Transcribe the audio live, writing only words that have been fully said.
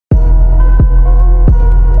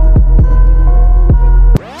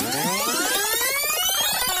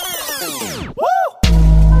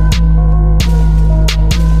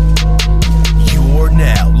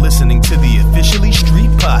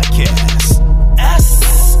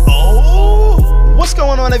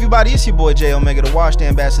going on, everybody? It's your boy J Omega, the Washed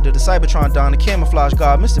Ambassador, the Cybertron Don, the Camouflage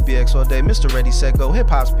God, Mr. BX all day, Mr. Ready Set Go, Hip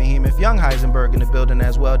Hop's Behemoth, Young Heisenberg in the building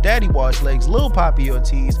as well, Daddy Wash Legs, Lil Poppy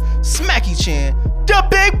Ortiz, Smacky Chan, the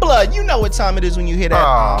Big Blood. You know what time it is when you hear that.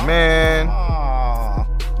 Aw, man.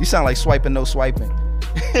 Aww. You sound like swiping, no swiping.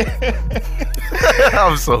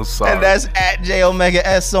 I'm so sorry. And that's at J Omega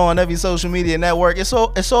S on every social media network. It's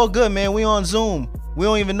all good, man. We on Zoom. We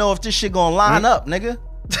don't even know if this shit gonna line up, nigga.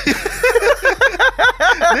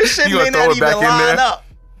 This shit may not even line up.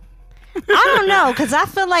 I don't know, because I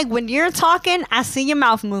feel like when you're talking, I see your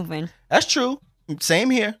mouth moving. That's true. Same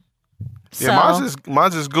here. Yeah,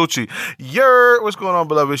 mine's is Gucci. What's going on,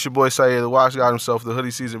 beloved? It's your boy Saeed, the Wash God himself, the hoodie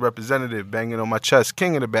season representative, banging on my chest,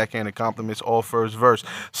 king of the backhanded compliments, all first verse.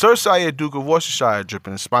 Sir Saeed, Duke of Worcestershire,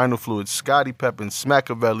 dripping in spinal fluid, Scotty Peppin,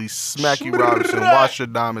 Smackavelli, Smacky Robinson,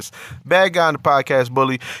 Washerdamus, bad guy in the podcast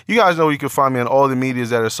bully. You guys know you can find me on all the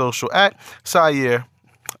medias that are social at Saeed_SO.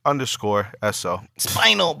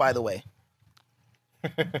 Spinal, by the way.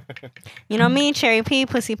 You know me, Cherry P,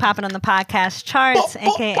 pussy popping on the podcast charts,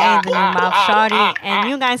 aka the new mouth shawty. And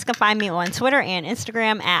you guys can find me on Twitter and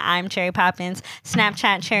Instagram at I'm Cherry Poppins,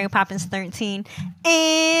 Snapchat Cherry Poppins 13,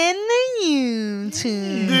 and the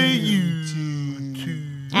YouTube.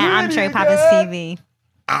 And I'm Cherry Poppins TV.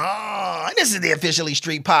 This is the Officially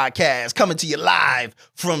Street Podcast coming to you live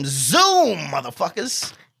from Zoom,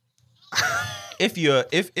 motherfuckers. If you're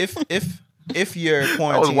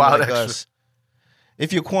quarantined like us.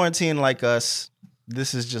 If you're quarantined like us,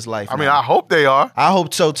 this is just life. I mean, I hope they are. I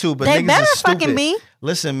hope so too, but they niggas better is stupid. fucking be.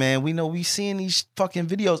 Listen, man, we seeing these fucking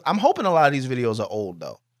videos. I'm hoping a lot of these videos are old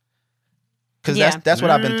though. Cause that's what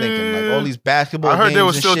I've been thinking. Like all these basketball games. I heard they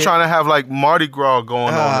were still shit. trying to have like Mardi Gras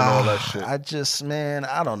going on and all that shit.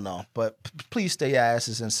 I don't know. But please stay your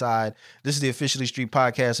asses inside. This is the Officially Street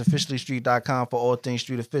Podcast, officiallystreet.com for all things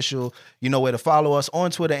street official. You know where to follow us on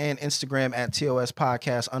Twitter and Instagram at TOS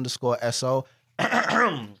Podcast _SO.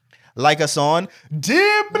 Like us on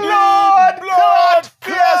Deep Blood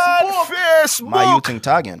Facebook. My Yuting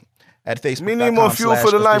Tagen at Facebook. Me need more fuel for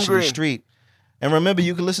the lime green. Street. And remember,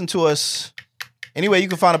 you can listen to us anywhere you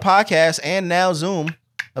can find a podcast and now Zoom,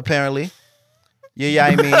 apparently. Yeah,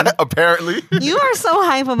 I mean. Apparently. You are so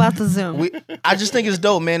hype about the Zoom. I just think it's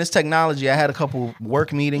dope, man. It's technology. I had a couple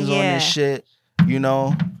work meetings on this shit. You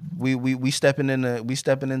know, we stepping into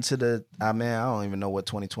the man, I don't even know what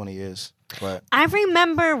 2020 is. But I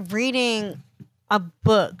remember reading a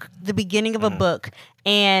book, the beginning of a book,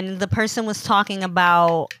 and the person was talking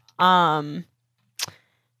about the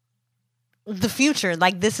future.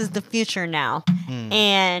 Like, this is the future now.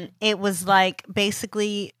 And it was like,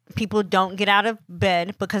 basically, people don't get out of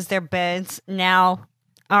bed because their beds now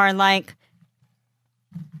are like,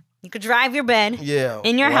 you could drive your bed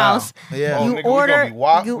in your house. Yeah. You order.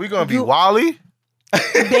 We're going to be Wally?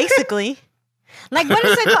 Basically. Like, what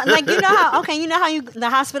is it called? Like, you know how the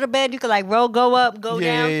hospital bed, you could like go up, go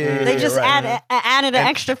down. They just added an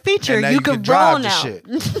extra feature. And you could roll drive now. Shit.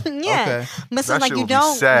 Yeah. Okay. But so That like shit you would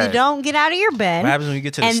be sad. don't get out of your bed. What happens when you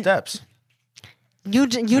get to the steps? You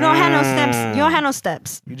don't have no steps. You don't have no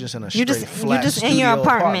steps. You just in a straight flat you just in your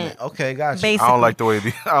apartment. Okay, gotcha. Basically. I don't like the way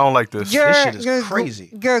I don't like this. This shit is crazy.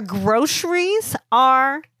 Your groceries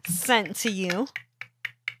are sent to you.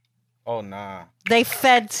 Oh, nah. They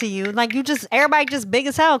fed to you. Like, everybody just big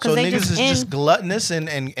as hell because they niggas just gluttonous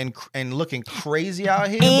and looking crazy out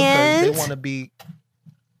here because they want to be.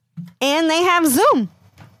 And they have Zoom.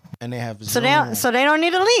 And they have Zoom. So they don't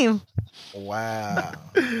need to leave. Wow.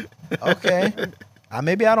 Okay.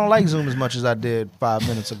 Maybe I don't like Zoom as much as I did 5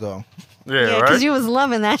 minutes ago. Yeah, right? Because you was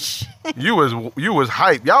loving that shit. You was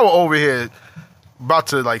hype. Y'all were over here about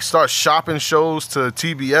to like start shopping shows to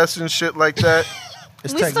TBS and shit like that.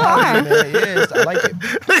 It's we still are. Man. Yeah, I like it.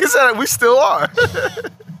 Nigga said we still are.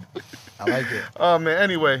 I like it. Oh, man.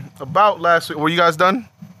 Anyway, about last week. Were you guys done?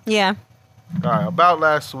 Yeah. All right. About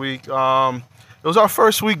last week. It was our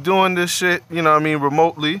first week doing this shit, you know what I mean,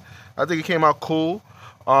 remotely. I think it came out cool.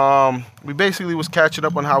 We basically was catching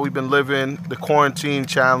up on how we've been living, the quarantine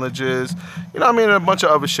challenges, you know what I mean, and a bunch of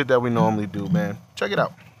other shit that we normally do, man. Check it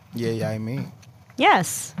out. Yeah, I mean.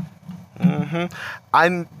 Yes.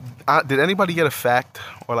 Did anybody get a fact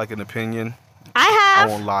or like an opinion? I have. I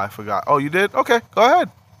won't lie, I forgot. Oh, you did? Okay, go ahead.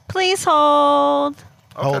 Please hold.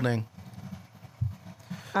 Okay. Holding.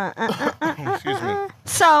 Excuse me.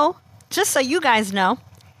 So, just so you guys know,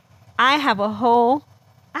 I have a whole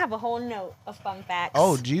note of fun facts.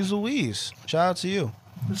 Oh, geez Louise. Shout out to you.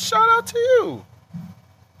 Shout out to you.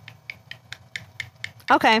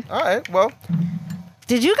 Okay. All right, well.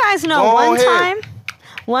 Did you guys know one time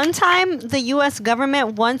One time, the U.S.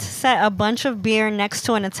 government once set a bunch of beer next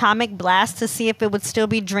to an atomic blast to see if it would still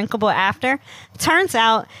be drinkable after. Turns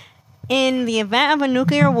out, in the event of a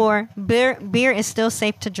nuclear war, beer is still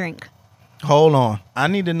safe to drink. Hold on. I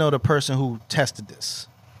need to know the person who tested this.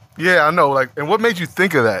 Yeah, I know. Like, and what made you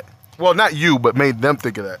think of that? Well, not you, but made them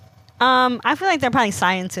think of that. I feel like they're probably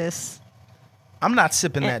scientists. I'm not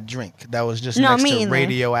sipping that drink. That was just No, next me to either.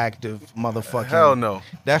 radioactive motherfucking. Hell no.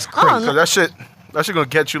 That's crazy. Cause that shit gonna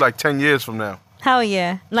get you like 10 years from now. Hell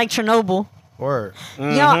yeah. Like Chernobyl. Word.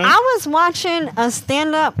 Mm-hmm. Yo, I was watching a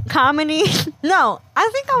stand-up comedy. No, I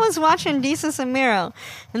think I was watching Desus and Mero,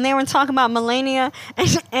 and they were talking about Melania,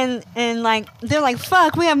 and like they're like,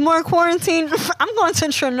 "Fuck, we have more quarantine. I'm going to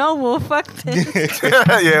Chernobyl. Fuck this."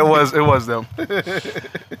 Yeah, it was them.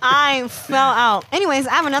 I fell out. Anyways,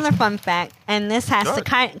 I have another fun fact, and this has to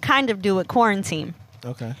kind of do with quarantine.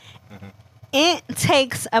 Okay. It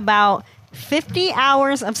takes about 50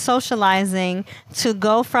 hours of socializing to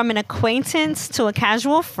go from an acquaintance to a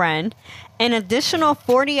casual friend, an additional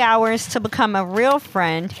 40 hours to become a real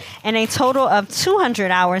friend, and a total of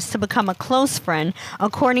 200 hours to become a close friend,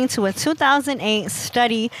 according to a 2008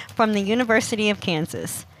 study from the University of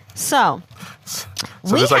Kansas. So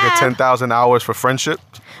there's like a 10,000 hours for friendship?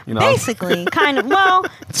 You know? Basically, kind of. Well,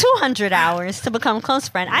 200 hours to become close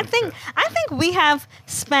friend. I think we have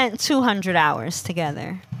spent 200 hours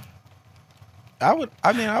together. I would.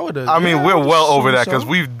 I mean, we're well over that because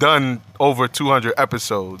we've done over 200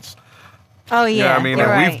 episodes. Oh yeah, you know what I mean, and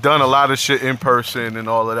right. We've done a lot of shit in person and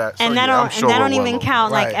all of that. So, and that don't even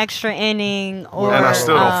count like extra inning or. And I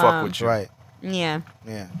still don't fuck with you. Right. Yeah.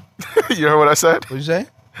 Yeah. You heard what I said? What'd you say?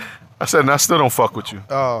 I said, and I still don't fuck with you.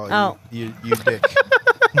 Oh. You dick.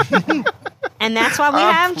 And that's why we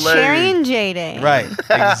have Cherry and J-Day. Right.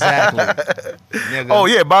 Exactly. Oh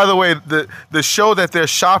yeah. By the way, the show that they're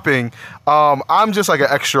shopping, I'm just like an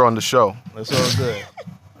extra on the show. That's all good.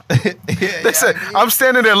 They said I'm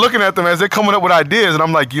standing there looking at them as they're coming up with ideas, and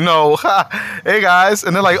I'm like, hey guys,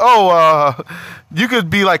 and they're like, you could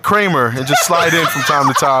be like Kramer and just slide in from time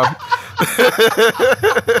to time.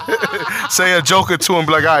 Say a joke or two and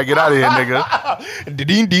be like, all right, get out of here, nigga.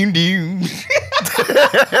 Ding, ding, ding.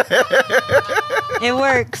 It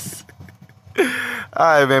works. All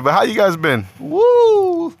right, man. But how you guys been?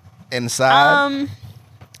 Woo. Inside.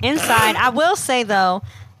 Inside. I will say though,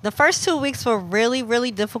 the first 2 weeks were really,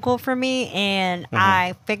 really difficult for me, and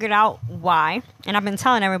I figured out why. And I've been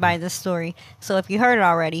telling everybody this story, so if you heard it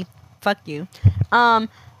already, fuck you. I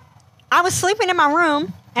was sleeping in my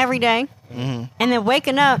room every day, and then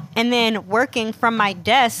waking up and then working from my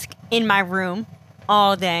desk in my room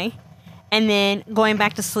all day, and then going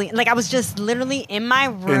back to sleep. Like I was just literally in my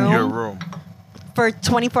room. In your room. For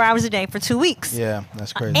 24 hours a day for 2 weeks. Yeah,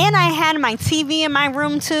 that's crazy. And I had my TV in my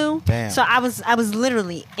room too. Damn. So I was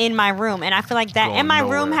literally in my room, and I feel like that. Going And my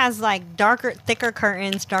nowhere. room has like thicker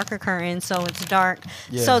curtains, so it's dark.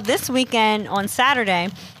 Yeah. So this weekend on Saturday,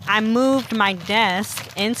 I moved my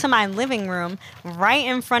desk into my living room right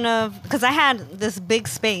in front of, because I had this big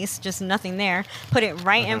space, just nothing there. Put it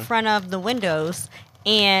right in front of the windows.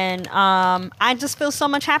 And I just feel so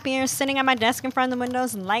much happier sitting at my desk in front of the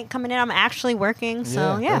windows and light coming in. I'm actually working,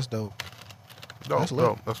 so yeah. That's dope. That's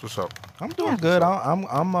dope. That's what's up. I'm doing good. I'm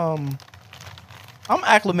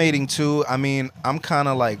acclimating too. I mean, I'm kind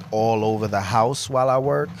of like all over the house while I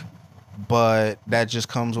work, but that just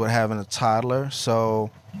comes with having a toddler. So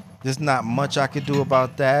there's not much I could do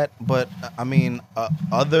about that. But I mean,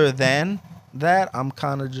 other than that, I'm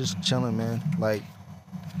kind of just chilling, man. Like.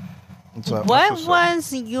 What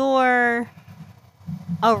was your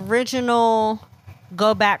original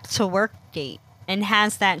go back to work date? And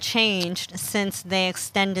has that changed since they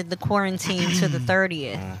extended the quarantine to the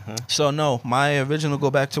 30th? So no, my original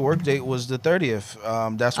go back to work date was the 30th.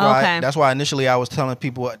 That's why initially I was telling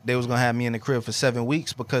people they was gonna have me in the crib for 7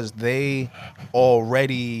 weeks because they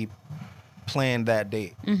already planned that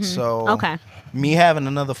date. So me having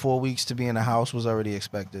another 4 weeks to be in the house was already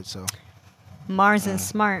expected. So. Mars is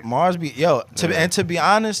smart. To be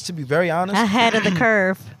very honest, ahead of the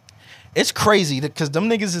curve. It's crazy because them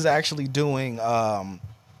niggas is actually doing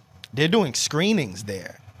they're doing screenings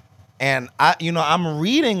there. And I'm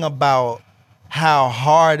reading about how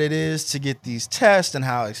hard it is to get these tests and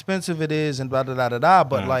how expensive it is and blah blah blah blah blah.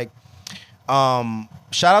 But like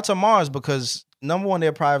shout out to Mars because number one,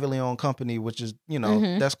 they're a privately owned company, which is,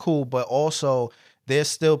 that's cool, but also there's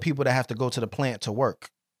still people that have to go to the plant to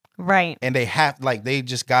work. Right. And they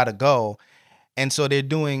just gotta go. And so they're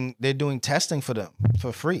doing testing for them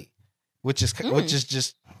for free, which is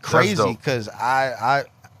just crazy because I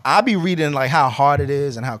I be reading like how hard it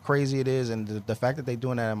is and how crazy it is, and the fact that they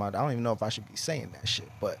doing that I don't even know if I should be saying that shit,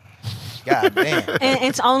 but god damn. And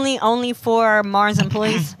it's only for Mars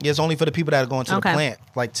employees? Yeah, it's only for the people that are going to the plant,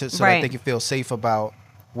 like so that they can feel safe about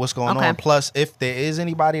what's going on. Plus, if there is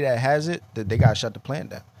anybody that has it, they gotta shut the plant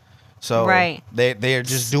down. So they're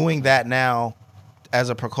just doing that now as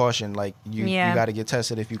a precaution. Like you got to get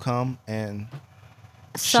tested if you come, and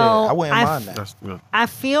so shit, I wouldn't mind that. That's good. I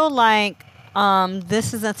feel like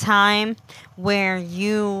this is a time where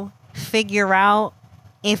you figure out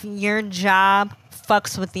if your job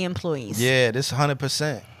fucks with the employees. Yeah, this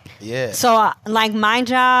 100%. Yeah. So like my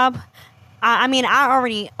job, I mean, I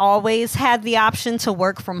already always had the option to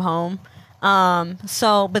work from home.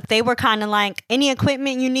 But they were kind of like, any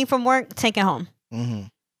equipment you need from work, take it home. Mm-hmm.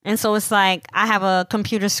 And so it's like, I have a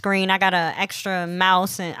computer screen, I got an extra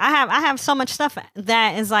mouse, and I have so much stuff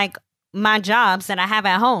that is like my jobs that I have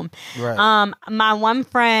at home. Right. My one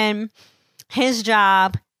friend, his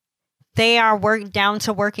job, they are down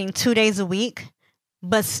to working 2 days a week,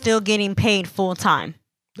 but still getting paid full time.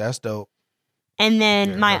 That's dope. And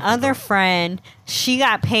then my other friend, she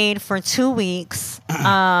got paid for 2 weeks,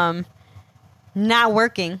 not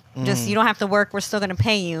working. Just, you don't have to work. We're still going to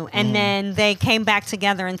pay you. And then they came back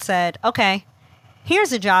together and said, okay,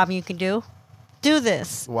 here's a job you can do. Do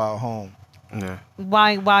this. While home. Yeah.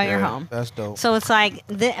 While you're home. That's dope. So it's like,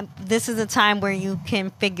 this is a time where you can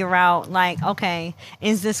figure out, like, okay,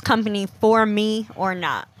 is this company for me or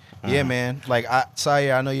not? Yeah, man. Like,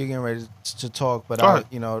 Sire, I know you're getting ready to talk, but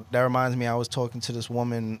that reminds me, I was talking to this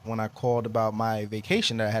woman when I called about my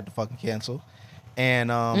vacation that I had to fucking cancel.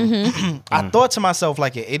 And I thought to myself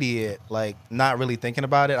like an idiot, like not really thinking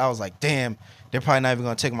about it. I was like, damn, they're probably not even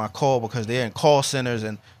going to take my call because they're in call centers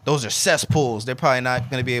and those are cesspools. They're probably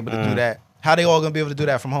not going to be able to do that. How they all going to be able to do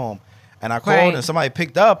that from home? And I called and somebody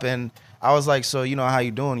picked up and I was like, so, how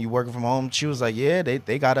you doing? You working from home? She was like, yeah,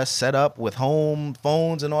 they got us set up with home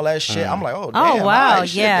phones and all that shit. I'm like, oh, damn. Oh, wow,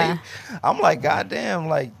 right, yeah. I'm like, goddamn,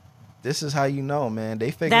 like, this is how you know, man. They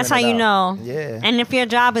figuring That's how it you out. know. Yeah. And if your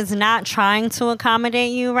job is not trying to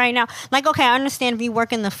accommodate you right now, like, okay, I understand if you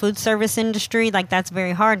work in the food service industry, like that's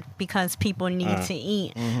very hard because people need to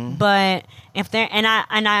eat. Mm-hmm. But if they're and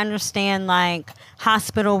I understand like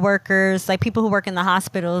hospital workers, like people who work in the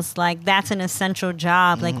hospitals, like that's an essential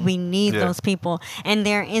job. Like we need those people, and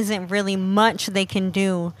there isn't really much they can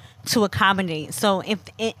do to accommodate. So if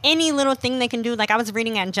any little thing they can do, like I was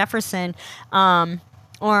reading at Jefferson,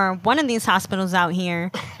 or one of these hospitals out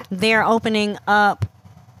here, they're opening up,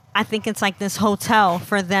 I think it's like this hotel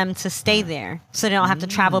for them to stay there so they don't have to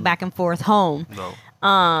travel back and forth home. No.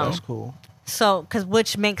 That's cool. So,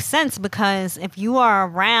 which makes sense because if you are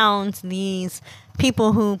around these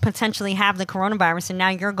people who potentially have the coronavirus and now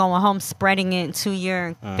you're going home spreading it to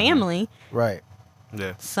your family. Right.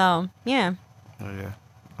 Yeah. So, yeah. Yeah.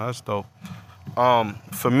 That's dope.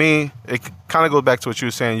 For me, it kind of goes back to what you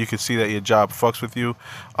were saying. You can see that your job fucks with you.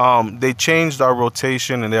 They changed our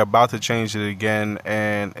rotation, and they're about to change it again,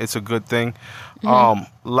 and it's a good thing.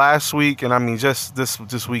 Last week, and I mean just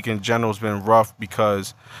this week in general has been rough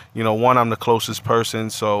because, one, I'm the closest person,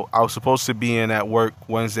 so I was supposed to be in at work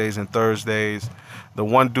Wednesdays and Thursdays. The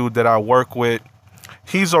one dude that I work with,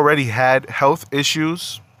 he's already had health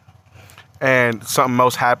issues. And something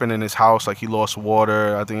else happened in his house, like he lost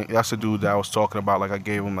water. I think that's the dude that I was talking about. Like I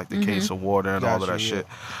gave him like the case of water and all of that shit.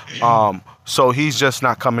 So he's just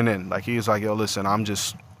not coming in. Like he's like, yo, listen,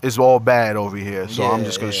 it's all bad over here. So I'm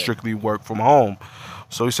just gonna strictly work from home.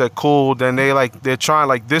 So he said, cool. Then they're trying,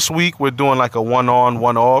 like this week we're doing like a 1 on,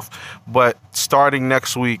 1 off. But starting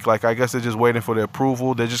next week, like I guess they're just waiting for the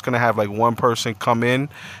approval. They're just gonna have like one person come in,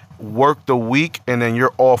 work the week, and then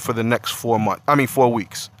you're off for the next 4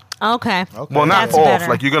 weeks. Okay. Well, not That's off. better.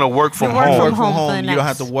 Like you're gonna work from home. Work from home. You don't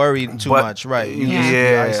have to worry too much, right? You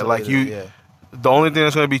yeah, like you. Yeah. The only thing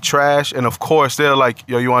that's gonna be trash, and of course they're like,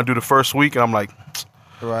 yo, you want to do the first week, and I'm like,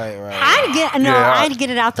 right. I'd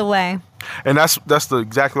get it out the way. And that's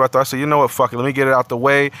exactly what I thought. I said, you know what, fuck it, let me get it out the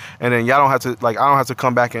way, and then y'all don't have to, like, I don't have to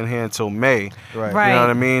come back in here until May. Right. You know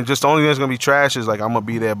what I mean? Just the only thing that's gonna be trash is like I'm gonna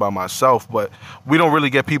be there by myself. But we don't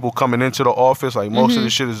really get people coming into the office. Like most of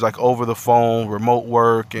the shit is like over the phone, remote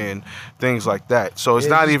work, and things like that. So it's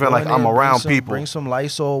not even like I'm around people. Bring some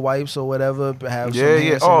Lysol wipes or whatever. Have some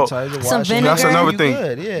hand sanitizer. Some vinegar. That's another thing.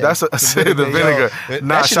 That's the vinegar.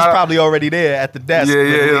 That shit's probably already there at the desk.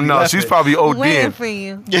 Yeah. No, she's probably OD'ing. Waiting for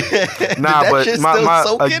you. Nah, but still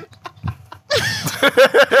soaking?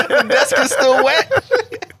 The desk is still wet?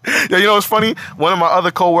 Yeah, you know what's funny? One of my other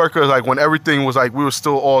coworkers, like when everything was like we were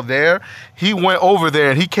still all there, he went over there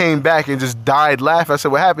and he came back and just died laughing. I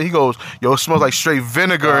said, "What happened?" He goes, "Yo, it smells like straight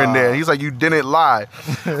vinegar in there." He's like, "You didn't lie."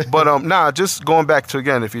 But nah, just going back to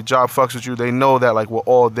again, if your job fucks with you, they know that like we're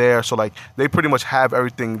all there, so like they pretty much have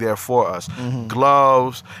everything there for us.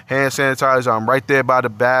 Gloves, hand sanitizer. I'm right there by the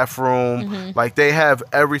bathroom. Like they have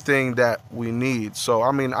everything that we need. So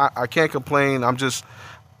I mean, I can't complain.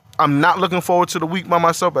 I'm not looking forward to the week by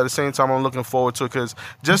myself, but at the same time, I'm looking forward to it because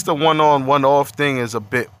just the one-on, one-off thing is a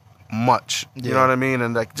bit much. You know what I mean?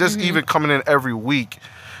 And like just even coming in every week,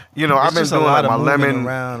 you know, I've been doing like my lemon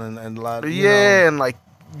around and a lot. And like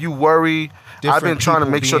you worry. I've been trying to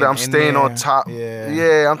make sure that I'm staying on top.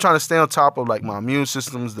 Yeah, I'm trying to stay on top of like my immune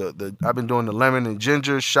systems. I've been doing the lemon and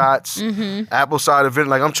ginger shots, apple cider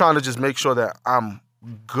vinegar. Like I'm trying to just make sure that I'm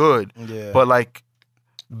good. Yeah. But like.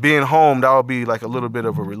 Being home, that would be like a little bit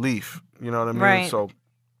of a how you know what I mean? Right. So,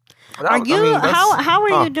 how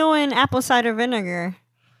are you doing apple cider vinegar?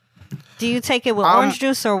 Do you take it with orange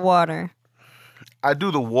juice or water? I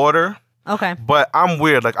do the water. Okay. But I'm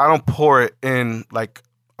weird. Like I don't pour it in like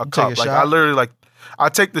a cup. Like I literally like I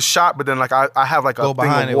take the shot, but then like I have like a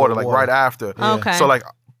thing of water like right after. Yeah. Okay. So like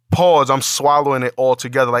pause, I'm swallowing it all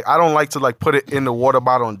together. Like I don't like to like put it in the water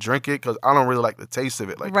bottle and drink it because I don't really like the taste of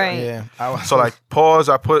it. Like right. That. Yeah. So like pause,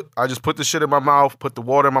 I just put the shit in my mouth, put the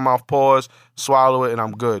water in my mouth, pause, swallow it, and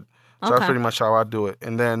I'm good. So that's pretty much how I do it.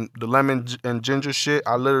 And then the lemon and ginger shit,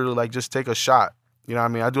 I literally like just take a shot. You know what I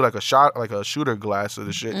mean? I do like a shot, like a shooter glass of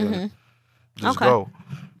the shit and just go.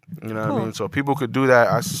 You know what I mean? So people could do that.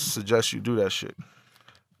 I suggest you do that shit.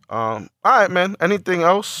 All right, man. Anything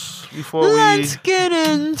else before Let's get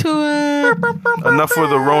into it. Enough with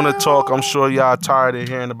the Rona talk. I'm sure y'all tired of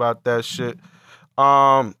hearing about that shit.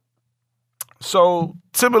 So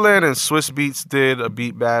Timbaland and Swiss Beats did a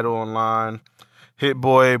beat battle online. Hit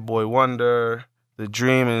Boy, Boy Wonder, The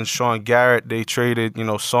Dream, and Sean Garrett. They traded,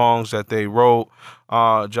 songs that they wrote.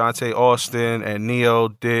 Jonte Austin and Neo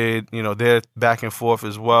did, their back and forth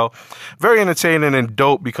as well. Very entertaining and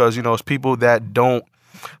dope because, it's people that don't.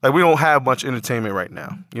 Like, we don't have much entertainment right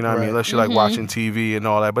now. You know what I mean? Unless you're, like, watching TV and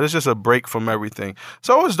all that. But it's just a break from everything.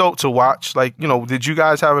 So it was dope to watch. Like, did you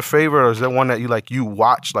guys have a favorite? Or is there one that you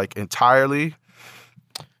watched, like, entirely?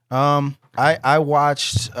 I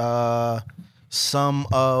watched some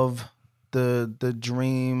of the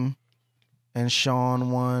Dream and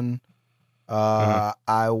Sean one.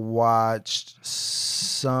 I watched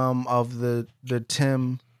some of the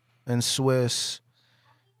Tim and Swiss.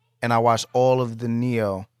 And I watched all of the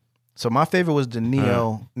Neo. So my favorite was the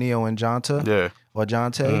Neo and Jonta. Yeah. Or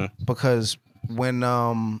Jonte. Because when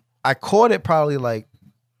I caught it probably like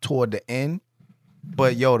toward the end.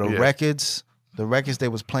 But the records they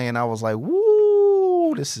was playing, I was like,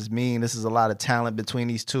 woo, this is mean. This is a lot of talent between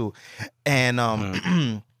these two. And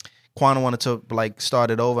Quana wanted to like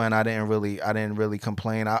start it over and I didn't really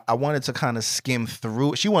complain. I wanted to kind of skim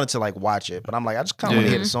through. She wanted to like watch it, but I'm like, I just kind of want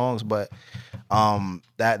to hear the songs, but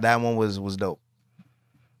that one was dope.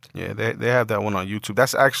 Yeah, they have that one on YouTube.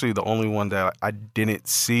 That's actually the only one that I didn't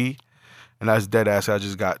see, and that's dead ass. I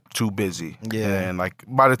just got too busy. Yeah, and like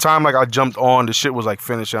by the time like I jumped on, the shit was like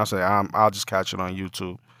finished. And I said, I'll just catch it on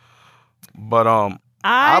YouTube. But I'll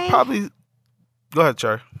probably go ahead,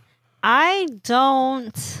 Cherry. I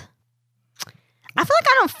feel like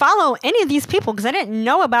I don't follow any of these people because I didn't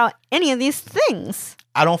know about any of these things.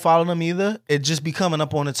 I don't follow them either. It just be coming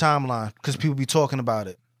up on the timeline because people be talking about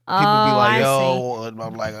it. People be like, yo,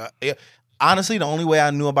 I'm like, yeah. Honestly, the only way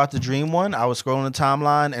I knew about the Dream one, I was scrolling the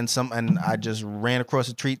timeline and I just ran across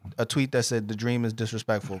a tweet that said the Dream is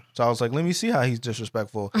disrespectful. So I was like, let me see how he's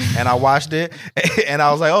disrespectful. And I watched it and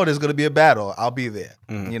I was like, oh, there's gonna be a battle. I'll be there.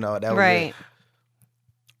 That was right.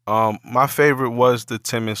 it. My favorite was the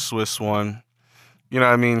Tim and Swiss one. You know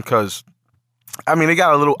what I mean? Because, it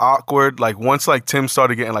got a little awkward. Like, once, like, Tim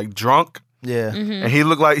started getting, like, drunk. Yeah. And he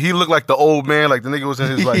looked like the old man. Like, the nigga was in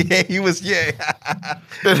his, like... yeah, he was, yeah.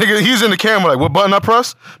 The nigga, he's in the camera, like, what button I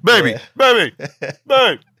press? Baby. Babe.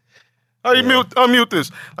 How you unmute this?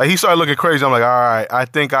 Like, he started looking crazy. I'm like, all right, I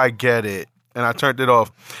think I get it. And I turned it off.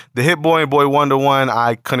 The Hit Boy and Boy Wonder one,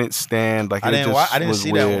 I couldn't stand. Like, I didn't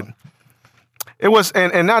see weird. That one. It was,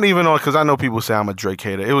 and not even on, because I know people say I'm a Drake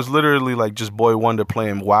hater. It was literally like just Boy Wonder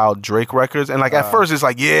playing wild Drake records. And like at first it's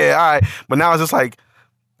like, yeah, all right. But now it's just like,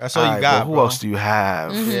 that's all you got, who else do you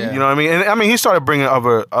have? Yeah. You know what I mean? And he started bringing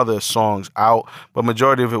other songs out, but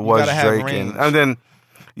majority of it was Drake. And then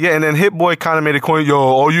Hit Boy kind of made a point, yo,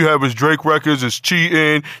 all you have is Drake records, it's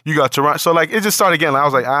cheating. You got Toronto. So like it just started getting, I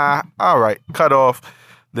was like, all right, cut off.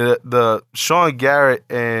 The Sean Garrett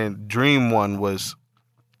and Dream one was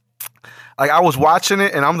Like, I was watching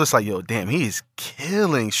it, and I'm just like, yo, damn, he is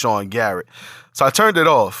killing Sean Garrett. So I turned it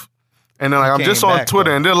off. And then like I'm just on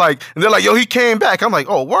Twitter, and they're like, yo, he came back. I'm like,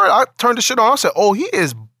 oh, word. I turned the shit on. I said, oh, he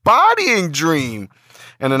is bodying Dream.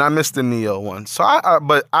 And then I missed the Neo one. So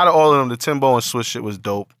but out of all of them, the Timbo and Swiss shit was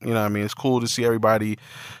dope. You know what I mean? It's cool to see everybody,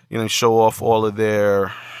 you know, show off all of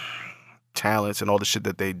their talents and all the shit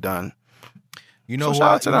that they've done. You know,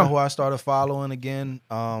 who I started following again?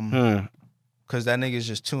 Because that nigga is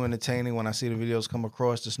just too entertaining when I see the videos come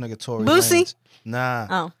across. This nigga Tory Lanez. Nah.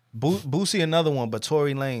 Oh. Boosie another one, but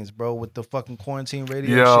Tory Lanez, bro, with the fucking quarantine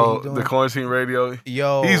radio shit he doing. The quarantine radio.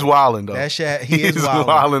 Yo. He's wilding, though. That shit, he's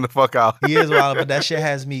wilding the fuck out. He is wilding, but that shit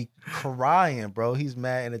has me crying, bro. He's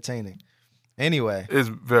mad entertaining. Anyway. It's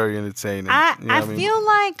very entertaining. I feel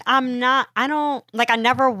like I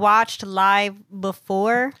never watched live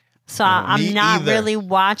before, so I'm not really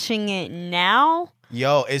watching it now.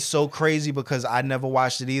 Yo, it's so crazy because I never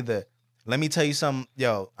watched it either. Let me tell you something.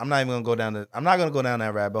 Yo, I'm not gonna go down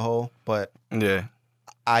that rabbit hole, but yeah,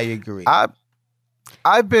 I agree.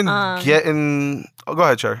 I've been getting. Oh, go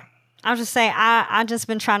ahead, Cherry. I was just saying, I just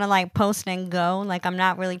been trying to like post and go. Like I'm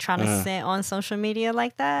not really trying to sit on social media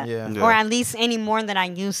like that. Yeah. Or at least any more than I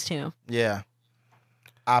used to. Yeah.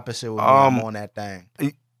 Opposite with me. I'm on that thing.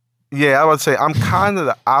 Yeah, I would say I'm kind of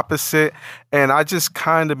the opposite, and I just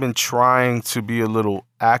kind of been trying to be a little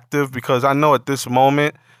active because I know at this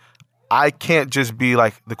moment I can't just be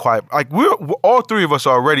like the quiet. Like we're all three of us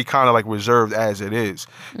are already kind of like reserved as it is.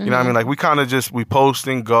 You know what I mean? Like we kind of just we post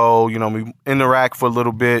and go. You know, we interact for a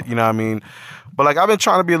little bit. You know what I mean? But like I've been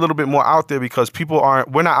trying to be a little bit more out there because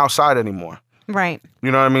we're not outside anymore. Right.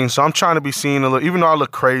 You know what I mean? So I'm trying to be seen a little, even though I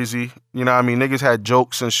look crazy. You know what I mean? Niggas had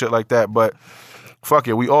jokes and shit like that, but. Fuck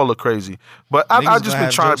it, we all look crazy. But I've just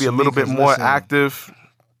been trying to be a little bit more active.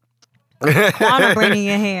 Wanna braiding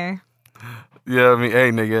your hair. Yeah, I mean,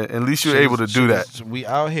 hey, nigga, at least you're able to do that. We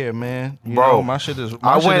out here, man. Bro, my shit is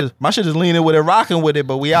leaning with it, rocking with it,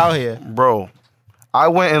 but we out here. Bro, I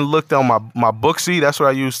went and looked on my Booksy. That's what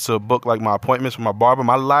I used to book like my appointments with my barber.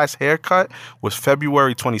 My last haircut was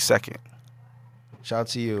February 22nd. Shout out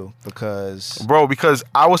to you because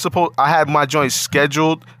I had my joint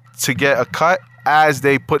scheduled to get a cut as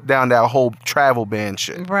they put down that whole travel ban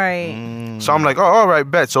shit. Right. So I'm like, oh, all right,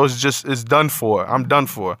 bet. So it's done for. I'm done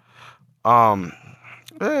for. Yeah,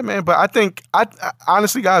 man. But I think,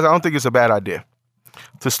 honestly, guys, I don't think it's a bad idea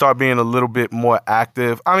to start being a little bit more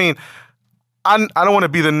active. I mean, I don't want to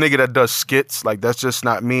be the nigga that does skits. Like, that's just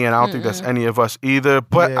not me, and I don't think that's any of us either.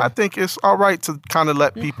 But I think it's all right to kind of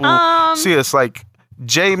let people see us. Like,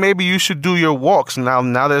 Jay, maybe you should do your walks. Now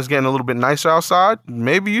that it's getting a little bit nicer outside,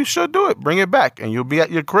 maybe you should do it. Bring it back, and you'll be at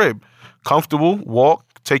your crib. Comfortable, walk,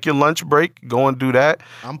 take your lunch break, go and do that.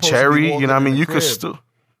 Cherry, you know what I mean? You could still...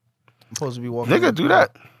 I'm supposed to be walking. Nigga, do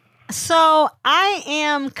that. So, I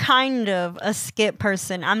am kind of a skit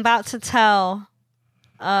person. I'm about to tell...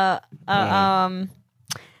 I'm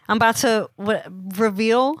about to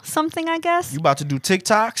reveal something, I guess. You about to do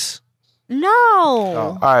TikToks? No.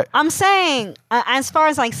 Oh, all right. I'm saying, as far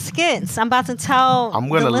as like skits, I'm about to tell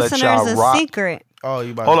the listeners a secret. Oh,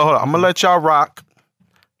 you about Hold on. I'm going to let y'all rock.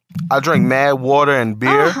 I drink mad water and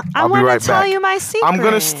beer. I'll be right back. I want to tell you my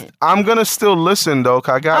secret. I'm gonna still listen though,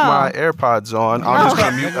 cause I got my AirPods on. I'm just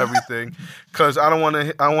gonna mute everything, cause I don't want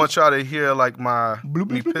to. I want y'all to hear like me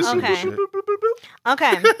pissing and shit.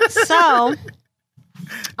 Okay, so,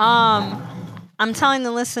 I'm telling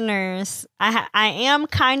the listeners, I am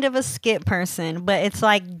kind of a skit person, but it's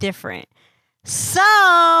like different.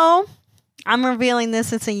 So, I'm revealing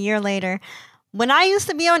this. It's a year later. When I used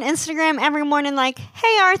to be on Instagram every morning, like,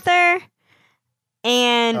 hey, Arthur,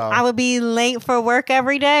 and I would be late for work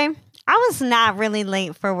every day. I was not really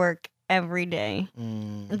late for work every day.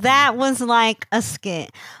 That was like a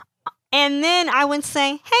skit. And then I would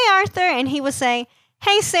say, hey, Arthur, and he would say,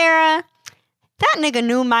 hey, Sarah, that nigga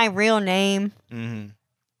knew my real name.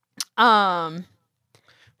 But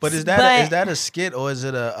is that a skit or is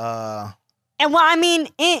it a... And well, I mean,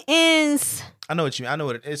 it is... I know what you mean. I know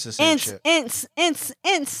what it is. The same shit. It's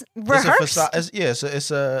rehearsed.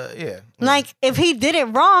 It's Like, if he did it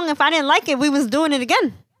wrong, if I didn't like it, we was doing it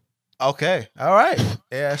again. Okay. All right.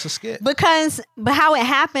 Yeah, it's a skit. But how it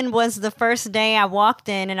happened was the first day I walked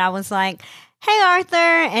in and I was like, hey, Arthur.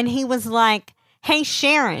 And he was like, hey,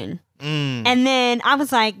 Sharon. And then I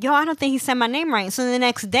was like, yo, I don't think he said my name right. So the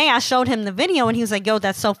next day I showed him the video and he was like, yo,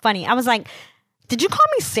 that's so funny. I was like, did you call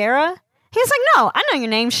me Sarah? He was like, no, I know your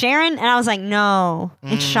name, Sharon. And I was like, no,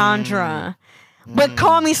 it's Chandra. But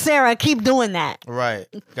call me Sarah. Keep doing that. Right.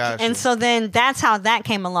 Gotcha. And so then that's how that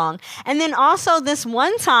came along. And then also this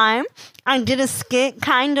one time, I did a skit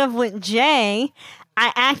kind of with Jay.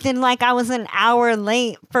 I acted like I was an hour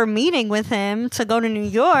late for meeting with him to go to New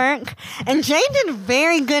York. And Jay did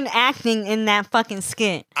very good acting in that fucking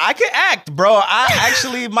skit. I can act, bro. I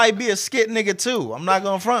actually might be a skit nigga too. I'm not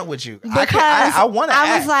gonna front with you. Because I want to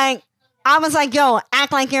act. I was like, yo,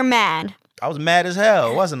 act like you're mad. I was mad as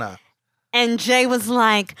hell, wasn't I? And Jay was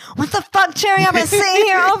like, what the fuck, Cherry? I've been sitting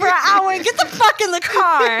here over an hour. Get the fuck in the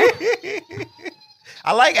car.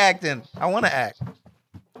 I like acting. I want to act.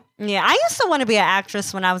 Yeah, I used to want to be an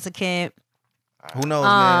actress when I was a kid. Who knows,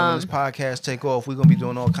 man? When this podcast take off, we're going to be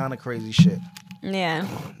doing all kind of crazy shit. Yeah.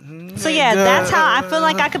 So, yeah, that's how I feel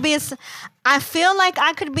like I could be I feel like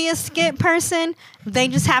I could be a skit person. They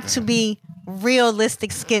just have to be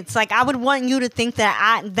realistic skits. Like, I would want you to think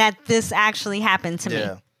that this actually happened to me.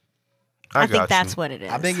 I think that's what it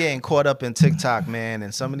is. I've been getting caught up in TikTok, man,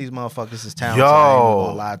 and some of these motherfuckers is talented. I ain't even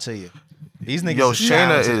gonna lie to you. These niggas is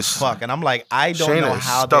talented as fuck, and I'm like, I don't know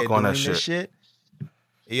how they're doing this shit.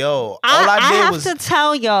 Yo, I have to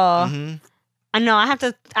tell y'all. Mm-hmm. I know I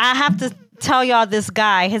have to tell y'all this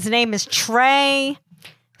guy. His name is Trey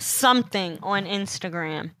something on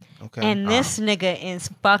Instagram. Okay. And this nigga is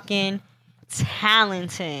fucking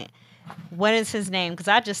talented. What is his name? Because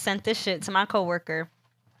I just sent this shit to my coworker.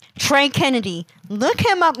 Trey Kennedy. Look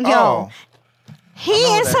him up, yo. Oh. He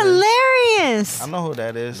is hilarious. I know who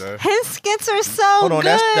that is. His skits are so good.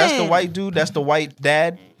 That's the white dude. That's the white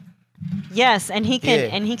dad. Yes, and he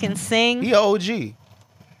can sing. He OG.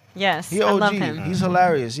 Yes, he OG. I love him. He's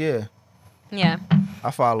hilarious. Yeah. Yeah.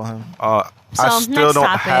 I follow him. I still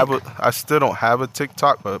don't have a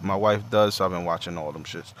TikTok, but my wife does. So I've been watching all them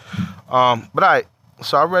shits.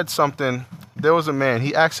 So I read something. There was a man.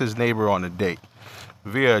 He asked his neighbor on a date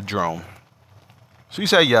via a drone. So he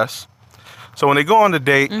said yes. So when they go on the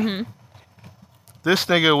date, this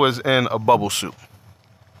nigga was in a bubble suit.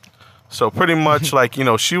 So pretty much like,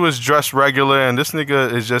 she was dressed regular and this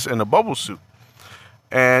nigga is just in a bubble suit.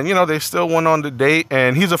 And, they still went on the date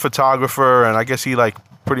and he's a photographer and I guess he like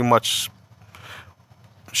pretty much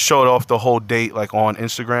showed off the whole date like on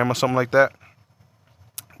Instagram or something like that.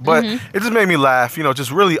 But it just made me laugh,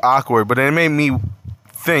 just really awkward. But it made me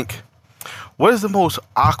think, what is the most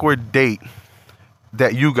awkward date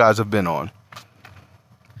that you guys have been on?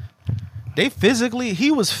 He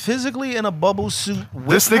was physically in a bubble suit with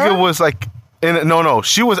This nigga was like,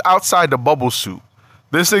 she was outside the bubble suit.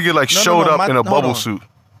 This nigga showed up in a bubble suit.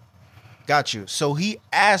 Got you. So he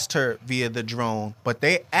asked her via the drone, but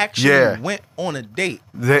they actually went on a date.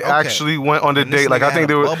 They actually went on the date. Like I think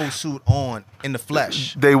they were bubble suit on in the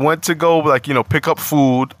flesh. They went to go pick up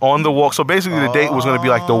food on the walk. So basically the date was going to be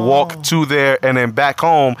like the walk to there and then back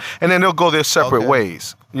home, and then they'll go their separate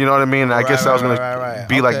ways. You know what I mean? And I guess that was going to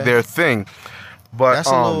be like their thing. But that's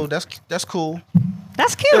a little that's cool.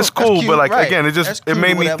 That's cute. It's cool, but again, it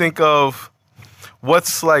made me think of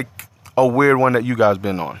what's like a weird one that you guys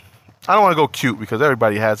been on. I don't want to go cute because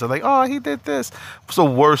everybody has it. Like, oh, he did this. What's the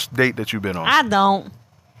worst date that you've been on? I don't.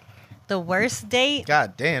 The worst date?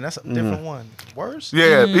 God damn, that's a different one. Worst?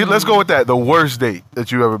 Yeah, let's go with that. The worst date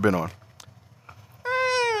that you've ever been on.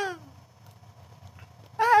 I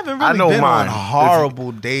haven't really been on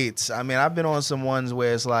horrible dates. I mean, I've been on some ones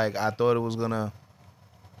where it's like I thought it was going to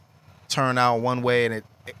turn out one way and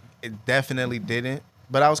it definitely didn't.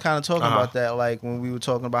 But I was kind of talking about that like when we were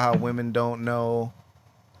talking about how women don't know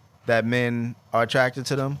that men are attracted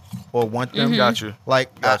to them or want them. Got you.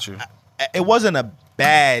 It wasn't a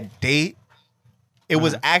bad date. It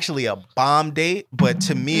was actually a bomb date, but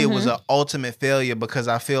to me it was an ultimate failure because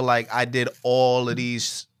I feel like I did all of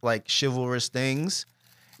these like chivalrous things.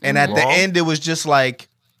 And at the end it was just like,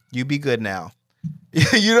 you be good now.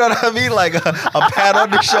 You know what I mean? Like a pat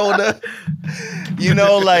on the shoulder.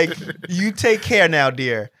 Like you take care now,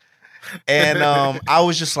 dear. And I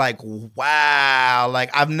was just like, wow.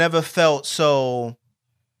 Like I've never felt so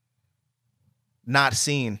not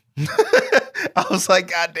seen. I was like,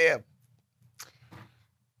 God damn.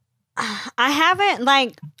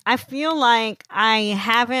 I feel like I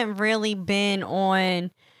haven't really been on.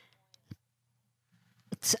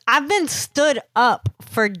 I've been stood up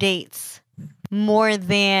for dates more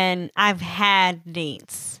than I've had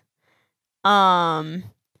dates. Damn.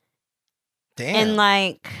 And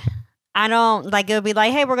I don't it'll be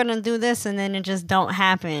like, hey, we're gonna do this, and then it just don't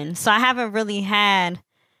happen. So I haven't really had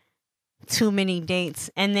too many dates,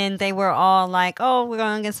 and then they were all like, oh, we're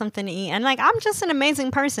gonna get something to eat, and I'm just an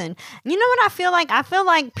amazing person. You know what I feel like? I feel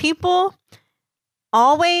like people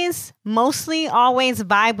mostly always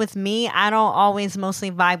vibe with me. I don't always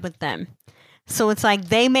mostly vibe with them. So it's like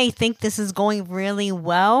they may think this is going really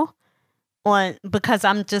well because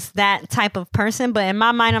I'm just that type of person, but in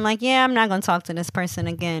my mind I'm like, yeah, I'm not gonna talk to this person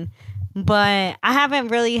again But I haven't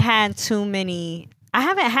really had too many. I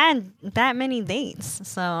haven't had that many dates,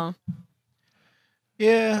 so.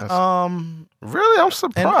 Yeah. Really, I'm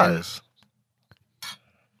surprised.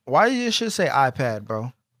 Why you should say iPad,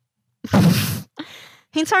 bro?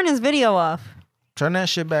 He turned his video off. Turn that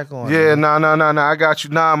shit back on. Yeah, no. I got you.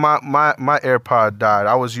 Nah, my AirPod died.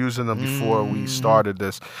 I was using them before we started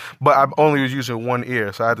this, but I only was using one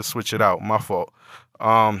ear, so I had to switch it out. My fault.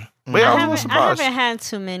 But yeah, I haven't had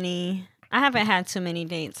too many. I haven't had too many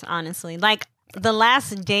dates, honestly. Like the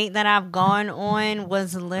last date that I've gone on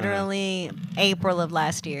was literally April of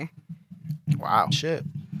last year. Wow, shit.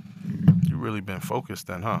 You really been focused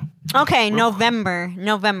then, huh? Okay, November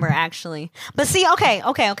actually. But see, okay,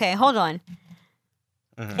 hold on.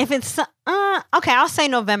 If it's okay, I'll say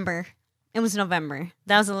November. It was November.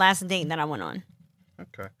 That was the last date that I went on.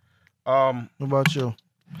 Okay. What about you?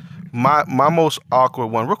 My most awkward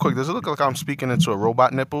one. Real quick, does it look like I'm speaking into a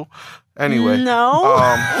robot nipple? Anyway. No.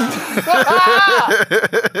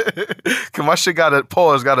 Cause my shit got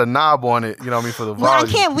a knob on it, you know what I mean, for the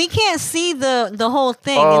volume. We can't see the whole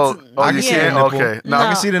thing. I can see it? Okay. No, I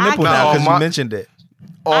can see the nipple now because you mentioned it.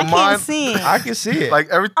 I can't see it. I can see it. Like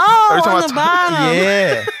every time on the bottom.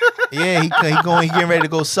 Yeah. He getting ready to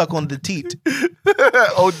go suck on the teat.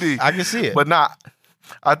 OD. I can see it. But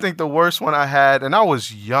I think the worst one I had, and I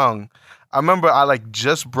was young. I remember I like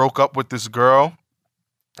just broke up with this girl,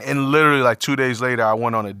 and literally like 2 days later I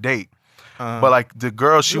went on a date. But like the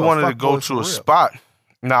girl, she wanted to go to a spot.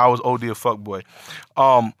 I was OD a fuckboy.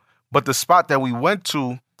 But the spot that we went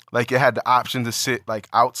to, like it had the option to sit like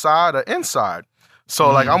outside or inside.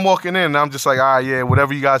 So like I'm walking in and I'm just like, all right, yeah,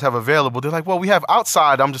 whatever you guys have available. They're like, well, we have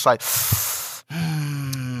outside. I'm just like,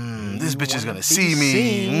 this bitch is gonna see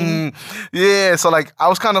me. Yeah, so like I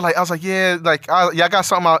was like, yeah, like I got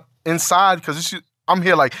something out inside because I'm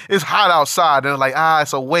here like it's hot outside and like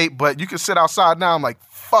so wait, but you can sit outside now. I'm like,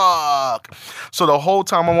 fuck. So the whole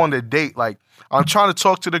time I'm on the date, like I'm trying to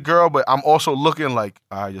talk to the girl, but I'm also looking like,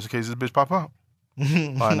 all right, just in case this bitch pop out. All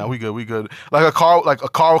right, now we good. Like a car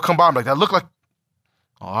will come by. I'm like, that look like.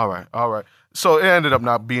 Oh, all right. So it ended up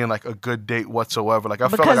not being like a good date whatsoever. Like I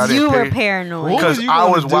felt like I didn't you were paranoid. Because I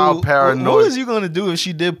was wild paranoid. What was you gonna do if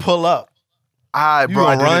she did pull up? I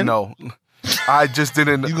didn't know. I just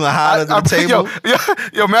didn't. You gonna hide under the table?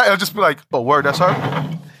 Yo, man, I'll just be like, oh, word, that's her.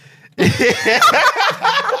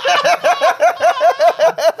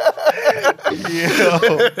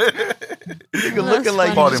 Nigga looking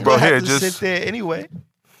like funny. you bro, here, to just sit there anyway.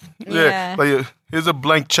 Yeah. Like, here's a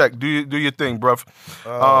blank check. Do your thing, bruv.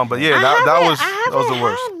 But yeah, that was the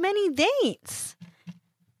worst. I haven't had many dates.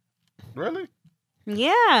 Really?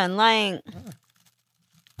 Yeah, like.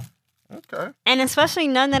 Okay. And especially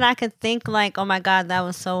none that I could think like, oh my God, that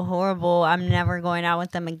was so horrible. I'm never going out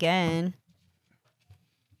with them again.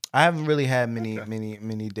 I haven't really had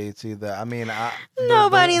many dates either. I mean,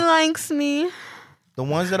 nobody likes me. The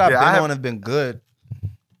ones that I've been on have been good.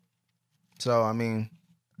 So I mean,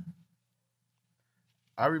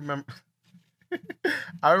 I remember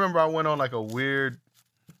I went on a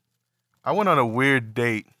weird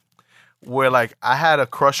date where like I had a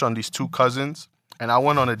crush on these two cousins. And I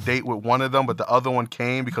went on a date with one of them, but the other one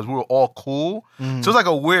came because we were all cool. So it was like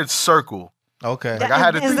a weird circle. Okay. Like I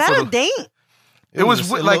had to Is that a date? It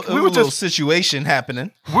was like we were just little situation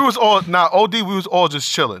happening. We was all OD. We was all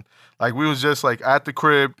just chilling. Like we was just like at the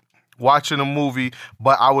crib watching a movie.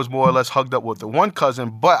 But I was more or less hugged up with the one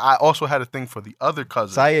cousin. But I also had a thing for the other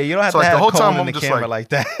cousin. So yeah, you don't have to like, have the whole time time in the camera like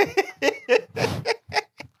that.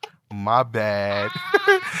 My bad.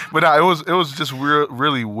 But it was just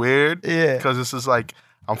really weird. Yeah. Because it's just like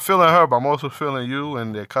I'm feeling her, but I'm also feeling you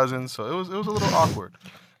and their cousins. So it was a little awkward.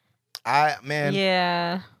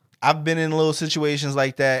 Yeah. I've been in little situations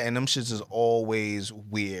like that, and them shits is always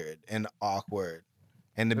weird and awkward.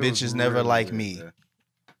 And the bitches never really like me.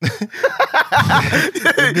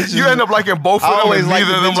 You end up liking both of them. I always like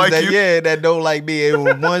neither of them like you. Yeah, that don't like me. And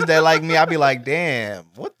the ones that like me, I be like, damn,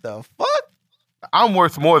 what the fuck? I'm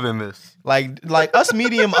worth more than this. Like us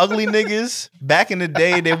medium ugly niggas, back in the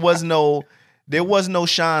day, there was no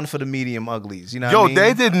shine for the medium uglies. You know what I mean?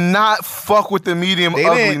 They did not fuck with the medium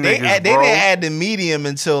ugly niggas, They didn't add the medium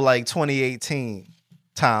until like 2018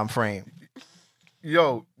 time frame.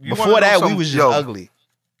 Yo, before that, we was just ugly.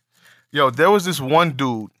 Yo, there was this one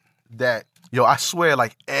dude that, I swear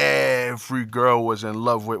like every girl was in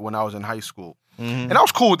love with when I was in high school. Mm-hmm. And I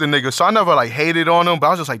was cool with the nigga, so I never like hated on him, but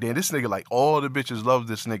I was just like, damn, this nigga, like all the bitches love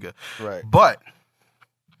this nigga. Right. But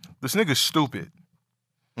this nigga's stupid.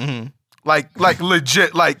 Mm-hmm. Like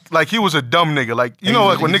legit, like he was a dumb nigga. Like, you know,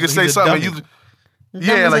 like when niggas say something, you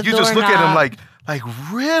just look at him Like,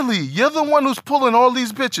 really? You're the one who's pulling all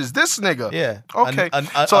these bitches. This nigga. Yeah. Okay.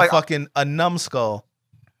 So like a numbskull.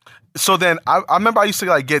 So then I remember I used to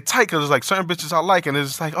like get tight because there's like certain bitches I like, and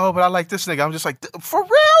it's like, oh, but I like this nigga. I'm just like, for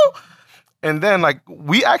real? And then like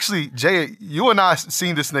we actually, Jay, you and I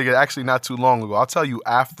seen this nigga actually not too long ago. I'll tell you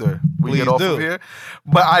after we get off of here.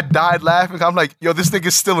 But I died laughing. I'm like, yo, this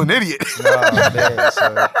nigga's still an idiot. Oh, man,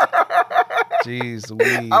 so. Jeez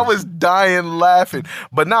Louise. I was dying laughing.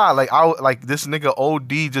 But nah, like this nigga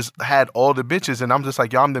OD just had all the bitches, and I'm just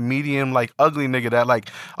like, yo, I'm the medium like ugly nigga that like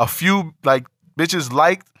a few like bitches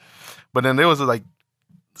liked, but then there was like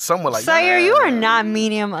someone like Sire, you are not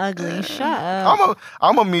medium ugly. Shut up.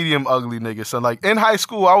 I'm a medium ugly nigga. So like in high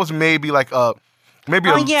school, I was maybe like a step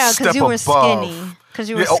above. Because you were skinny. Because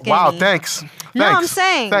you were skinny. Oh, wow, thanks. No, I'm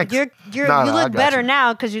saying thanks. you look better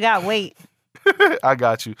now because you got weight. I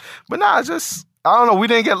got you. But nah, I don't know. We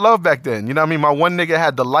didn't get love back then. You know what I mean? My one nigga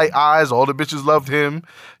had the light eyes. All the bitches loved him.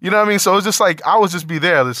 You know what I mean? So it's just like, I would just be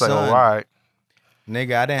there. It's like, oh, all right.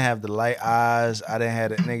 Nigga, I didn't have the light eyes. I didn't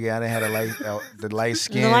have the light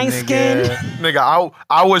skin. The light skin. Nigga,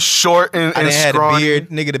 I was short and I didn't have scrawny. the beard.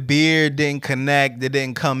 Nigga, the beard didn't connect. It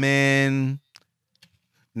didn't come in.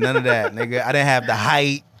 None of that, nigga. I didn't have the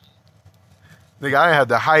height. Nigga, I didn't have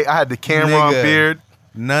the height. I had the Cameron beard.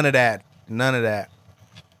 None of that.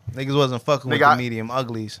 Niggas wasn't fucking with the medium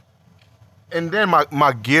uglies. And then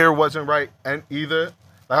my gear wasn't right and either.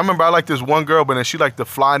 Like, I remember I liked this one girl, but then she liked the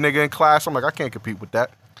fly nigga in class. I'm like, I can't compete with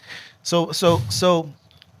that.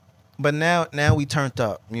 But now we turned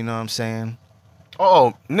up. You know what I'm saying?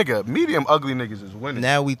 Oh, nigga, medium ugly niggas is winning.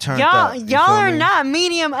 Now we turned up. Y'all are not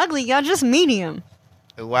medium ugly. Y'all just medium.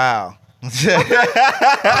 Wow. Hey,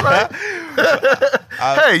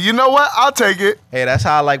 you know what? I'll take it. Hey, that's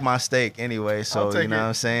how I like my steak anyway. So you know what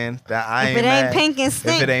I'm saying? That I ain't if it mad. ain't pink and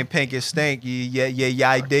stink. If it ain't pink and stink, you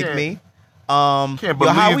dig me. Can't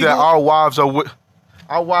believe that our wives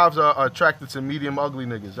are attracted to medium ugly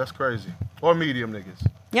niggas. That's crazy. Or medium niggas.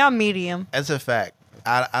 Y'all medium. That's a fact.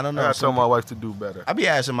 I don't know. I gotta tell my wife to do better. I be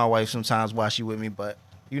asking my wife sometimes why she with me, but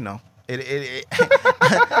you know. I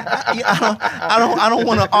don't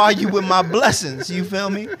want to argue with my blessings. You feel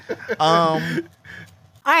me? All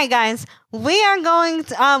right, guys. We are going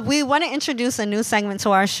to, we want to introduce a new segment to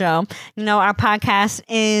our show. You know, our podcast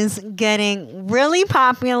is getting really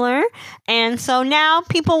popular. And so now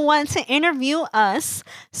people want to interview us.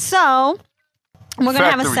 So we're going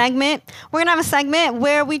to have a segment. We're going to have a segment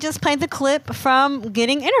where we just play the clip from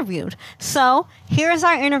getting interviewed. So here's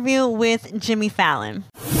our interview with Jimmy Fallon.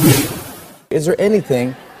 Is there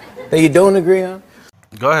anything that you don't agree on?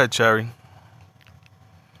 Go ahead, Cherry.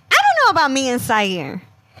 I don't know about me and Sayer,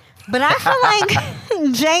 but I feel like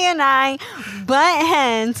Jay and I butt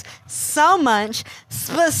heads so much,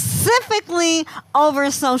 specifically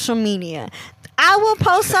over social media. I will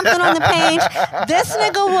post something on the page. This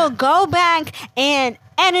nigga will go back and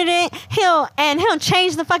edit it. He'll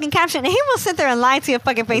change the fucking caption, and he will sit there and lie to your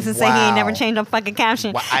fucking face and say he ain't never changed a fucking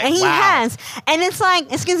caption. And he has. And it's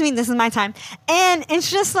like, excuse me, this is my time. And it's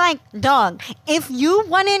just like, dog, if you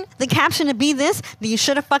wanted the caption to be this, then you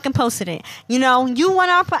should have fucking posted it. You know, you want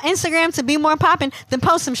our Instagram to be more popping, then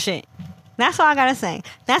post some shit. That's all I gotta say.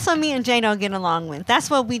 That's what me and Jay don't get along with. That's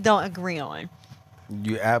what we don't agree on.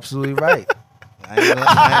 You're absolutely right.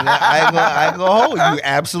 I ain't gonna hold you.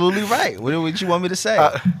 Absolutely right. What you want me to say?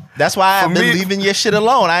 That's why I've been leaving your shit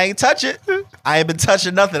alone. I ain't touch it. I ain't been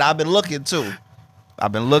touching nothing. I've been looking too.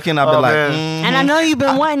 I've been looking. I've been like, and I know you've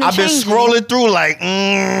been wanting to I've been scrolling through like,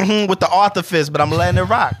 with the author fist, but I'm letting it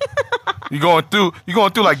rock. You going through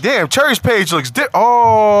like, damn, Cherry's page looks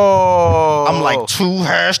Oh. I'm like, 2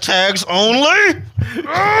 hashtags only?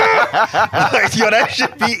 Like, yo, that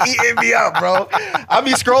shit be eating me up, bro. I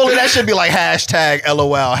be scrolling, that shit be like, hashtag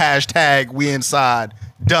LOL, hashtag we inside.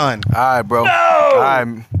 Done. All right, bro.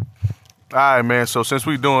 No! All right, man. So since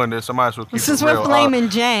we doing this, I might as well keep Since it real. we're blaming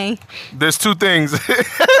Jay. There's 2 things.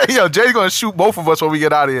 Yo, Jay's going to shoot both of us when we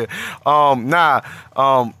get out of here.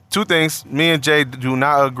 2 things. Me and Jay do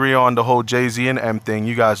not agree on the whole Jay-Z and M thing.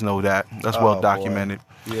 You guys know that. That's well documented. Boy.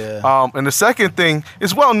 Yeah. And the second thing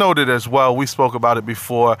is well noted as well. We spoke about it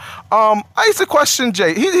before. I used to question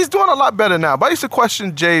Jay. He's doing a lot better now, but I used to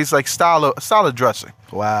question Jay's like style of dressing.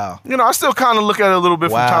 Wow. You know, I still kind of look at it a little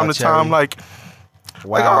bit from time to time. Like,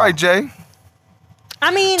 all right, Jay. I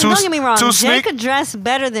mean, don't get me wrong. Jay could dress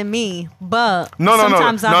better than me, but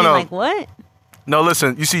sometimes I'll be like, what? No,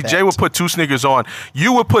 listen. You see, Jay would put 2 sneakers on.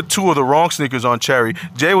 You would put 2 of the wrong sneakers on, Cherry.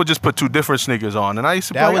 Jay would just put 2 different sneakers on. And I used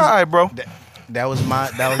to be like, all right, bro. That was my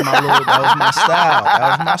style. That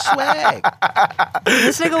was my swag.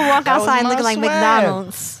 This nigga walk outside looking like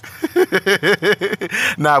McDonald's.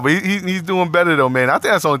 Nah, but he's doing better though, man. I think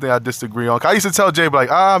that's the only thing I disagree on. I used to tell Jay,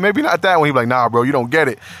 like, maybe not that one. He'd be like, nah, bro, you don't get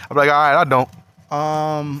it. I'm like, all right, I don't.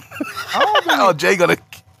 I don't really, Oh, Jay gonna.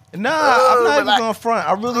 Nah, I'm not even going to front.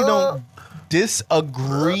 I really don't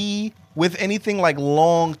disagree with anything like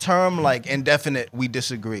long term, like indefinite. We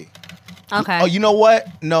disagree. Okay. Oh, you know what?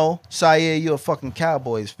 No, Sayer, you're a fucking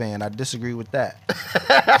Cowboys fan. I disagree with that.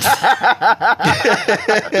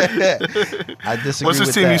 I disagree. What's this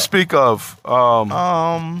with team that. you speak of?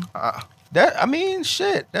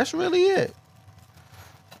 Shit. That's really it.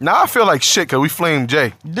 Now I feel like shit because we flamed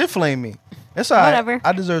Jay. You did flame me. It's all right. Whatever.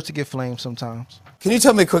 I deserve to get flamed sometimes. Can you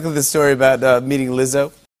tell me quickly the story about meeting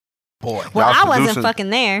Lizzo? Boy. Well, I wasn't producing. fucking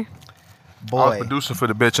there. I was producing for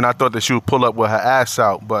the bitch, and I thought that she would pull up with her ass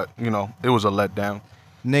out, but, you know, it was a letdown.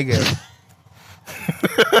 Nigga.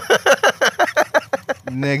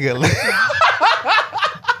 Nigga.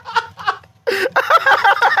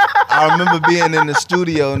 I remember being in the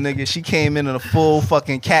studio, nigga. She came in a full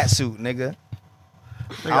fucking cat suit, nigga.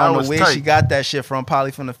 I don't know where she got that shit from,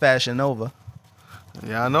 probably from the Fashion Nova.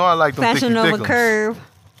 Yeah, I know I like them Fashion thicky Nova thickums. Curve.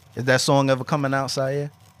 Is that song ever coming out,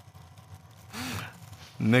 Sayer?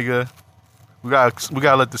 Nigga, we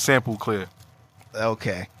gotta let the sample clear.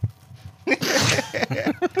 Okay.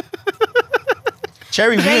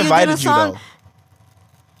 Cherry, we Jay, invited you though.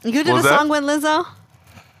 You did Was a that? song with Lizzo?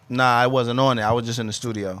 Nah, I wasn't on it. I was just in the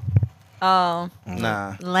studio. Oh,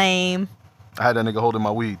 Nah. lame. I had that nigga holding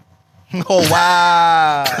my weed. Oh,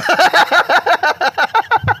 wow.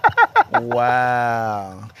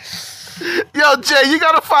 Wow. Yo, Jay, you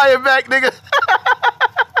gotta fire back, nigga.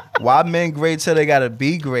 Why men great till they gotta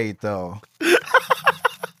be great though?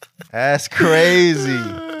 That's crazy.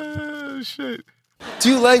 Shit. Do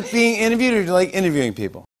you like being interviewed or do you like interviewing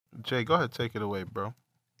people? Jay, go ahead, take it away, bro.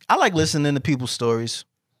 I like listening to people's stories.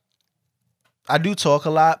 I do talk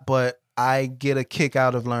a lot, but I get a kick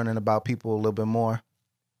out of learning about people a little bit more.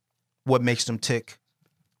 What makes them tick.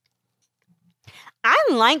 I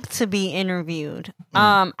like to be interviewed.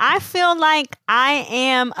 I feel like I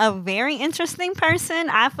am a very interesting person.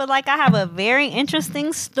 I feel like I have a very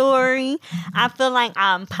interesting story. I feel like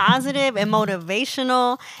I'm positive and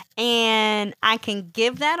motivational, and I can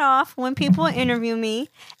give that off when people interview me.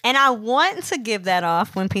 And I want to give that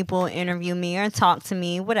off when people interview me or talk to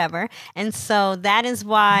me, whatever. And so that is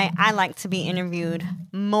why I like to be interviewed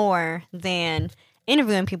more than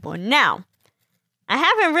interviewing people. Now, I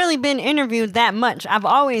haven't really been interviewed that much. I've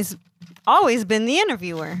always been the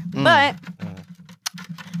interviewer. But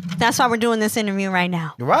that's why we're doing this interview right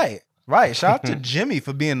now. Right. Shout out to Jimmy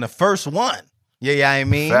for being the first one. Yeah, I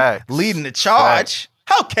mean, Facts. leading the charge.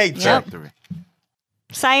 Okay, Jim. Factory.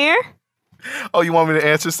 Sire? Oh, you want me to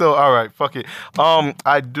answer still? All right, fuck it.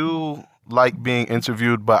 I do like being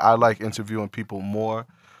interviewed, but I like interviewing people more.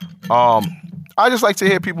 I just like to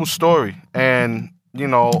hear people's story, and you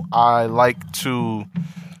know, I like to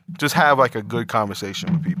just have like a good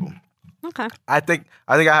conversation with people. Okay. I think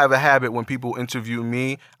I have a habit when people interview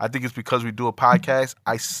me. I think it's because we do a podcast.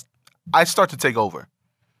 I start to take over,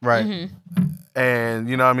 Right. Mm-hmm. and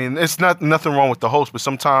you know, what I mean, it's nothing wrong with the host, but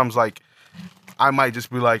sometimes like I might just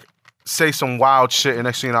be like say some wild shit, and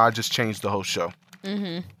next thing you know, I just change the whole show.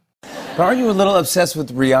 Mm-hmm. But aren't you a little obsessed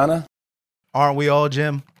with Rihanna? Aren't we all,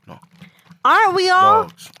 Jim? Aren't we all?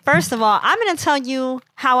 Dogs. First of all, I'm going to tell you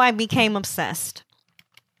how I became obsessed.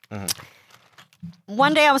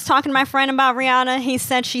 One day I was talking to my friend about Rihanna. He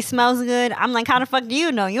said she smells good. I'm like, how the fuck do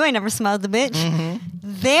you know? You ain't never smelled the bitch.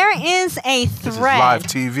 There is a This is thread. live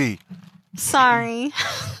TV. Sorry.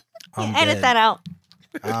 I'm Edit dead. that out.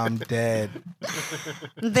 I'm dead.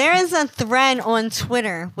 There is a thread on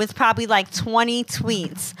Twitter with probably like 20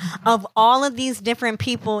 tweets of all of these different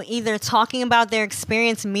people either talking about their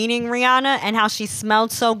experience meeting Rihanna and how she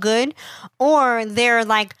smelled so good, or they're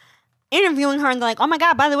like interviewing her and they're like, oh my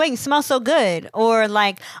God, by the way, you smell so good. Or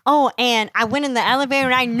like, oh, and I went in the elevator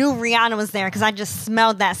and I knew Rihanna was there because I just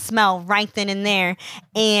smelled that smell right then and there.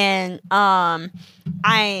 And I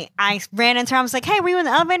ran into her. I was like, hey, were you in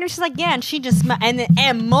the elevator? She's like, yeah. And she just smelled.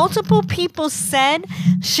 And multiple people said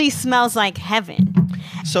she smells like heaven.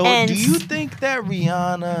 So And- do you think that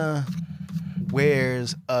Rihanna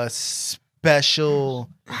wears a special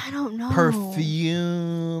I don't know.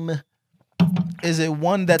 perfume? Is it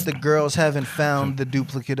one that the girls haven't found the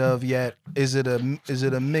duplicate of yet? Is it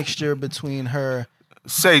a mixture between her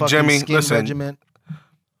Say, fucking Jimmy, skin listen. regimen?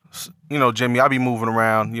 you know, Jimmy, I be moving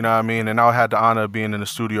around, you know what I mean? And I had the honor of being in the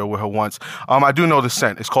studio with her once. I do know the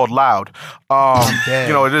scent. It's called Loud.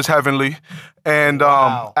 You know, it is heavenly. And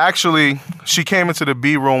actually, she came into the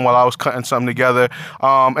B room while I was cutting something together.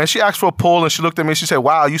 And she asked for a pull, and she looked at me and she said,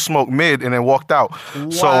 wow, you smoke mid, and then walked out. Wow.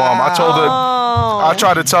 So I told her, I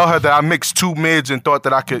tried to tell her that I mixed 2 mids and thought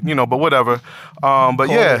that I could, you know, but whatever. But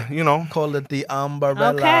yeah, you know. Call it the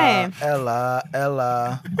umbrella. Okay.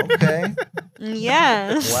 Ella. Okay.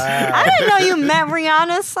 Yes. Wow. I didn't know you met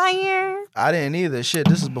Rihanna, Sire. I didn't either. Shit,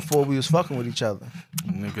 this is before we was fucking with each other.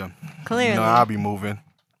 Nigga. Clearly. You know, I'll be moving.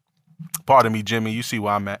 Pardon me, Jimmy. You see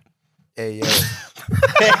where I'm at. Hey, yo.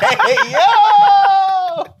 Hey,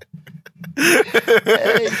 yo.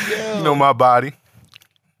 Hey, yo. You know my body.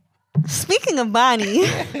 Speaking of body,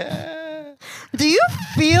 do you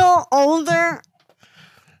feel older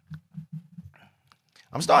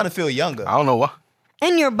I'm starting to feel younger. I don't know what.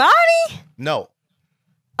 in your body? No.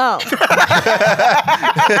 Oh.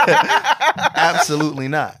 Absolutely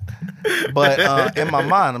not. But in my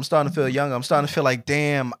mind, I'm starting to feel younger. I'm starting to feel like,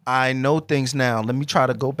 damn, I know things now. Let me try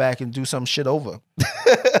to go back and do some shit over.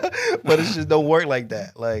 But it just don't work like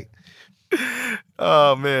that. Like,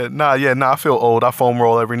 Oh man, I feel old. I foam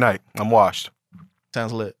roll every night. I'm washed.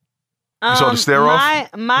 sounds lit. You saw the stare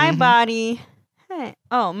off? My body.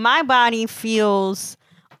 My body feels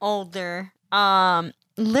older.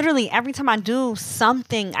 Literally every time I do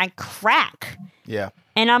something, I crack, Yeah.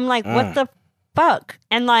 and I'm like, what the fuck?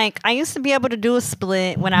 And like, I used to be able to do a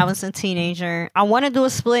split when I was a teenager. I want to do a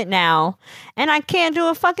split now, and I can't do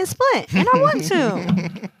a fucking split, and I want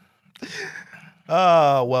to.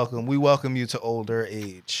 Welcome. We welcome you to older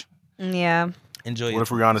age. Yeah. Enjoy What it. if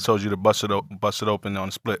Rihanna told you to bust it open on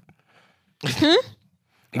a split?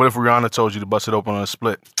 What if Rihanna told you to bust it open on a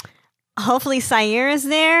split? Hopefully Sire is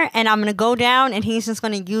there, and I'm gonna go down, and he's just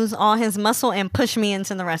gonna use all his muscle and push me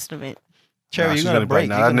into the rest of it. Cherry, Nah, you're she's going to gonna break. break.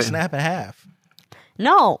 You're Nah, going to that snap in half.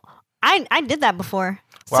 No, I did that before.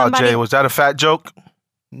 Wow, Jay, was that a fat joke?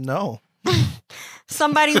 No.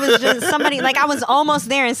 Somebody like I was almost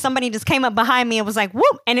there, and somebody just came up behind me and was like,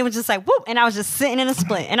 whoop, and it was just like, whoop, and I was just sitting in a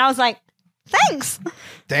split, and I was like, thanks.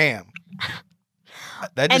 Damn.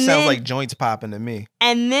 That just And sounds then- like joints popping to me.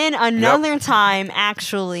 And then another time,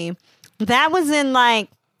 actually, that was in like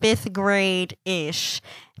 5th grade ish.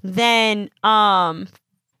 Then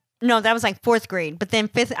no, that was like 4th grade. But then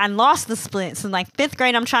 5th, I lost the split. So like 5th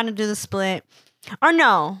grade, I'm trying to do the split. Or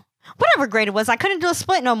no, whatever grade it was, I couldn't do a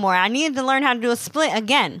split no more. I needed to learn how to do a split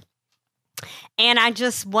again. And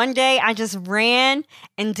one day I just ran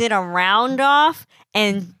and did a round off,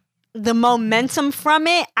 and the momentum from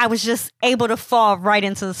it, I was just able to fall right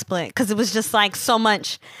into the split because it was just like so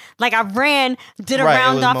much. Like I ran, did a Right, it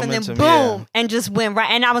round was off, and then momentum, boom, yeah. and just went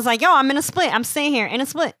right. And I was like, yo, I'm in a split. I'm staying here in a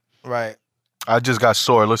split. Right. I just got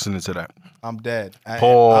sore listening to that. I'm dead.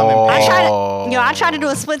 Pause. I tried to do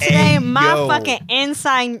a split today. My yo. fucking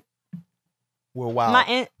inside, We're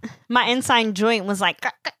wild. my inside joint was like,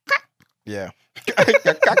 Yeah.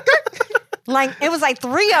 like it was like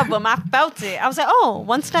 3 of them. I felt it. I was like, oh,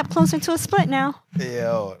 one step closer to a split now.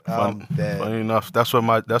 Yo, I'm dead. Funny enough, that's what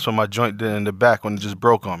my joint did in the back when it just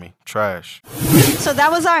broke on me. Trash. So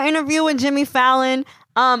that was our interview with Jimmy Fallon.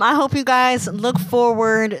 I hope you guys look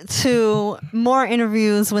forward to more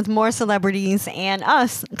interviews with more celebrities and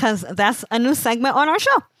us, because that's a new segment on our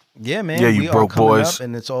show. Yeah, man. Yeah, you we broke are coming boys. up,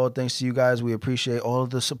 and it's all thanks to you guys. We appreciate all of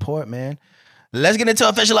the support, man. Let's get into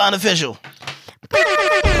official or unofficial.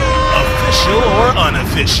 Official or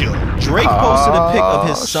unofficial? Drake posted a pic of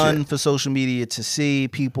his Oh, son shit. for social media to see.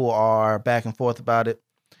 People are back and forth about it.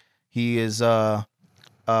 He is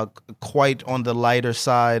quite on the lighter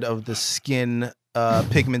side of the skin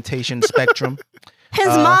pigmentation spectrum. His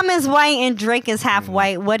mom is white and Drake is half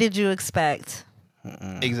white. What did you expect?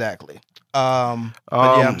 Exactly. But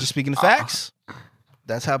yeah, I'm just speaking facts.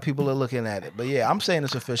 That's how people are looking at it. But yeah, I'm saying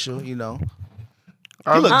it's official, you know.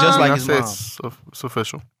 He look just like his mom. It's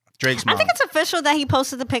official. Drake's mom. I think it's official that he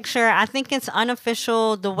posted the picture. I think it's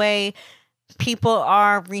unofficial the way people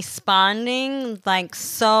are responding, like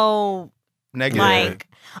so negative. like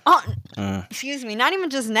excuse me, not even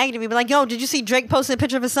just negative, but like, yo, did you see Drake posted a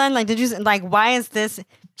picture of his son? Like, did you like, why is this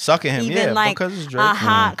Sucking him, even yeah, like because it's Drake. a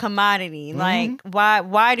hot commodity? Like,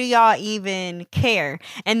 why do y'all even care?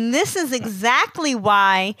 And this is exactly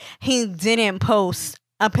why he didn't post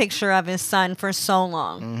a picture of his son for so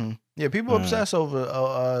long. Yeah, people obsess over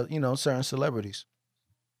certain celebrities.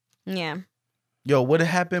 Yeah. Yo, what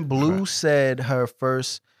happened? Blue said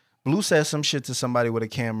some shit to somebody with a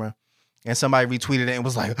camera, and somebody retweeted it and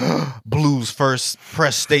was like, Blue's first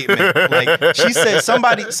press statement. Like, she said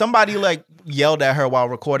somebody like yelled at her while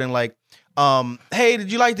recording, like, hey,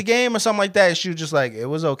 did you like the game or something like that? And she was just like, it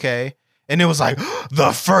was okay. And it was like,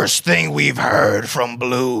 the first thing we've heard from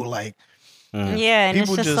Blue. Like, yeah, and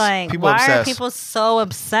people it's just like, people why obsessed. are people so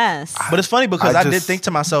obsessed? But it's funny because I did think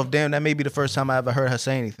to myself, damn, that may be the first time I ever heard her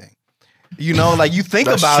say anything. You know, like you think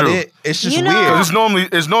That's about true. it, it's just You know- weird.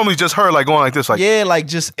 It's normally just her like going like this, like Yeah, like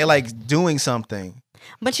just like doing something.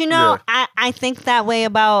 But you know, I think that way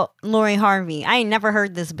about Lori Harvey. I ain't never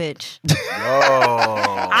heard this bitch.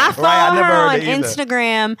 I follow I never her heard on it either.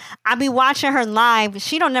 Instagram. I be watching her live.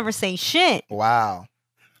 She don't never say shit. Wow.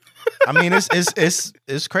 I mean,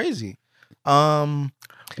 it's crazy. What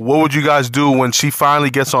would you guys do when she finally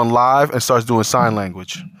gets on live and starts doing sign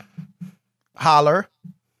language? Holler.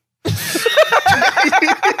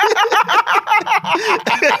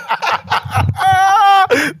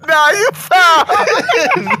 Nah, you foul.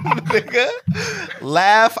 Nigga.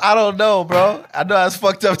 Laugh. I don't know, bro. I know that's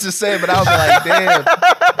fucked up to say, but I was like, damn.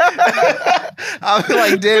 I was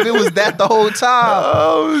like, damn, it was that the whole time.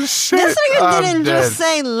 Oh shit! This nigga I'm didn't dead. just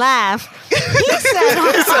say laugh. He said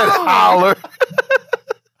He said holler.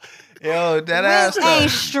 Yo, that ass. with a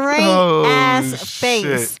straight ass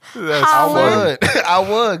face. That's Holler. I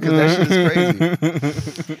would, because that shit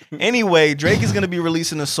is crazy. Anyway, Drake is gonna be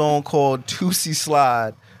releasing a song called Tootsie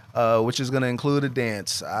Slide, which is gonna include a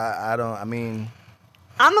dance. I mean,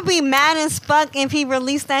 I'm gonna be mad as fuck if he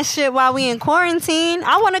released that shit while we in quarantine.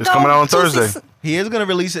 I want to It's go. coming out on Tootsie Thursday. he is gonna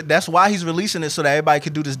release it. That's why he's releasing it so that everybody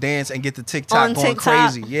could do this dance and get the TikTok On going TikTok.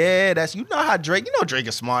 crazy. Yeah, you know how Drake. You know Drake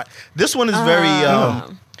is smart. This one is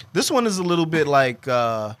very. This one is a little bit like.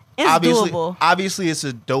 It's obviously, doable. Obviously, it's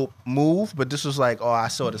a dope move, but this was like, oh, I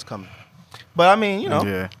saw this coming. But I mean, you know,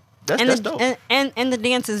 Yeah. that's dope. And the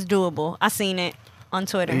dance is doable. I seen it on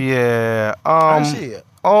Twitter. Yeah. I see it.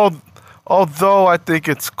 Although I think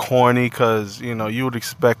it's corny because, you know, you would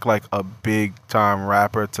expect like a big time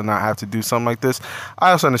rapper to not have to do something like this.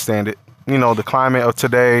 I also understand it. You know, the climate of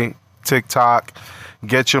today, TikTok,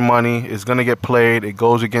 get your money, it's going to get played, it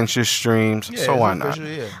goes against your streams. Yeah, so it's why not? official,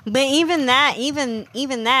 yeah. But even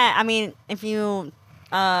that, I mean, if you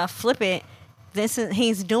flip it,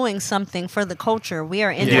 he's doing something for the culture. We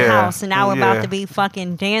are in the Yeah. house, and now we're Yeah. about to be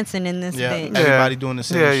fucking dancing in this Yeah, bitch. everybody doing the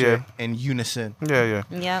same Yeah, shit in unison. Yeah.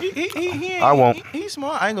 Yep. I won't. He's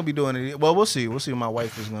smart. I ain't gonna be doing it. Well, we'll see. We'll see. My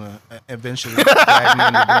wife is gonna eventually drag me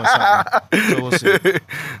into doing something. So we'll see.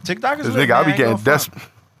 TikTok is This lit, nigga, I'll man. be getting desperate.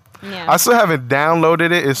 Yeah. I still haven't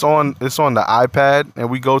downloaded it. It's on the iPad, and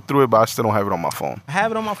we go through it, but I still don't have it on my phone. I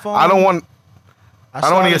have it on my phone. I don't want I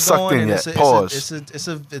don't wanna get started sucked going, in and yet.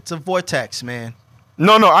 Pause. It's a vortex, man.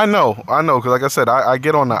 No, I know, because like I said, I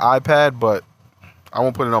get on the iPad, but I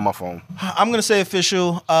won't put it on my phone. I'm gonna say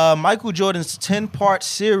official. Michael Jordan's 10-part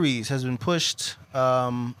series has been pushed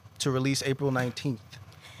to release April 19th.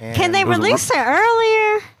 And Can they release it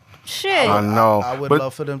earlier? Shit. I know. I would but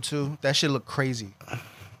love for them to. That shit look crazy.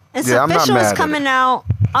 It's Yeah, I'm not official mad is at it. coming out.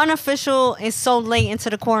 Unofficial is so late into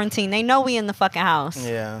the quarantine. They know we in the fucking house.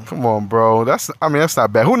 Yeah, Come on, bro. That's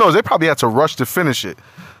not bad. Who knows? They probably had to rush to finish it.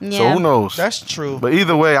 So Yeah. who knows? that's true. But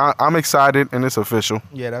either way, I'm excited, and it's official.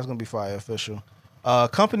 Yeah, that's gonna be fire official.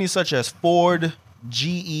 Companies such as Ford,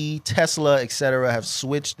 GE, Tesla, etc., have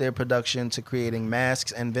switched their production to creating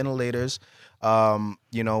masks and ventilators.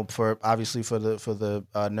 You know, for the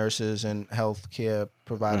nurses and healthcare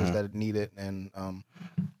providers that need it, and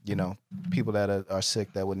you know, people that are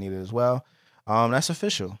sick that would need it as well. That's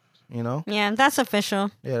official. You know, Yeah, that's official.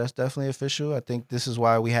 yeah, that's definitely official. I think this is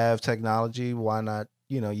why we have technology. Why not,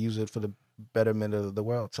 you know, use it for the betterment of the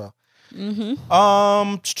world? So,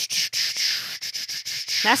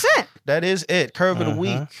 That's it. that is it. Curve of the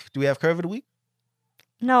week. Do we have curve of the week?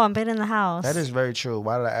 No, I'm been in the house. That is very true.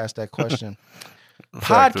 Why did I ask that question?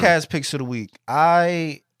 Fact is- Podcast picks of the week.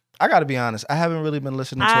 I got to be honest. I haven't really been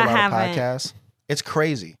listening to a I lot haven't. of podcasts. It's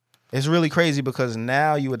crazy. It's really crazy because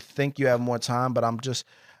now you would think you have more time, but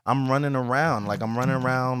I'm running around. Like I'm running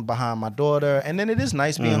around behind my daughter, and then it is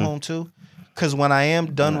nice being home too. Because when I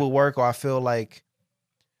am done with work, or I feel like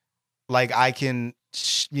I can,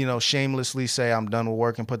 you know, shamelessly say I'm done with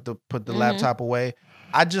work and put the laptop away.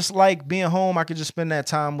 I just like being home. I could just spend that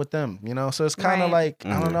time with them, you know. So it's kind of Right.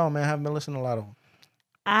 like I don't know, man. I haven't been listening to a lot of them.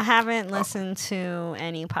 I haven't listened to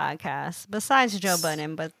any podcasts besides Joe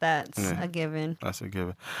Budden, but that's Yeah. a given. That's a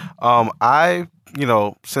given.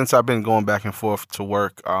 Since I've been going back and forth to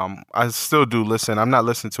work, I still do listen. I'm not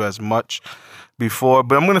listening to as much before,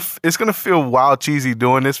 but it's gonna feel wild cheesy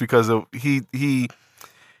doing this because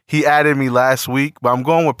he added me last week, but I'm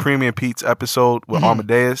going with Premium Pete's episode with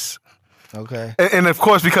Amadeus. Okay. And of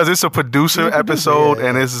course, because it's a producer episode,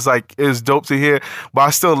 and it's just like it's dope to hear. But I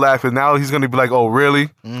still laugh, and now he's gonna be like, "Oh,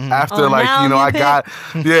 really?" After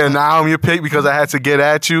now I'm your pick because I had to get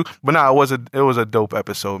at you. But no, it was a dope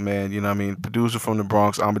episode, man. You know what I mean? Producer from the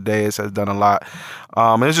Bronx, Amadeus, has done a lot,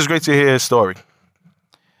 and it's just great to hear his story.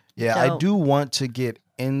 Yeah, I do want to get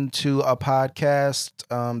into a podcast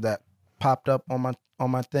that popped up on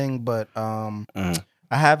my thing, but I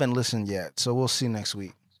haven't listened yet, so we'll see next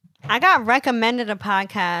week. I got recommended a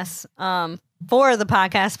podcast for the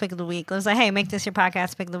podcast pick of the week. It was like, hey, make this your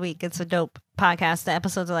podcast pick of the week. It's a dope podcast. The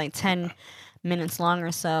episodes are like 10 minutes long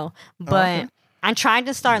or so. But I tried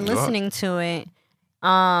to start listening to it,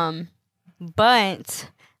 but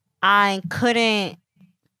I couldn't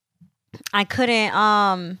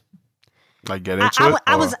like get into it.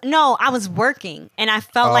 I was working, and I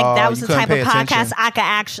felt like that was the type of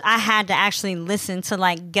podcast I had to actually listen to,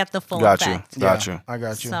 like get the full effect. Got you. I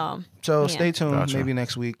got you. So stay tuned. Maybe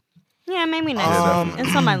next week. Yeah, maybe next week.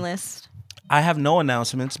 It's on my list. I have no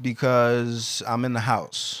announcements because I'm in the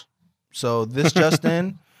house. So this just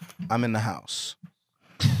in, I'm in the house.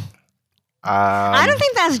 I don't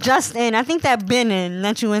think that's just in. I think that been in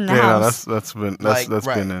that you in the house. Yeah, that's been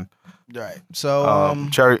in. Right. So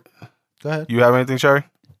Cherry. Go ahead. You have anything, Cherry?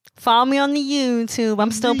 Follow me on the YouTube.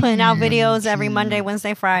 I'm still putting out videos every Monday,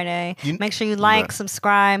 Wednesday, Friday. Make sure you like,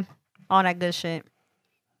 subscribe, all that good shit.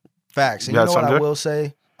 Facts. And you know what I will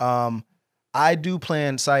say? I do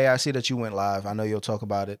plan, Saya, I see that you went live. I know you'll talk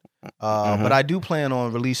about it. But I do plan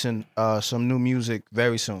on releasing some new music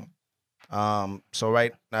very soon. So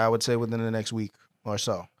right now, I would say within the next week or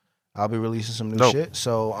so, I'll be releasing some new shit.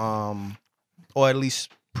 So, or at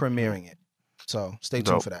least premiering it. So stay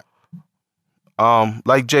tuned for that.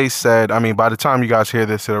 Like Jay said, I mean, by the time you guys hear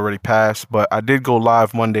this, it already passed, but I did go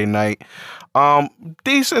live Monday night.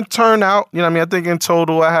 Decent turnout. You know what I mean? I think in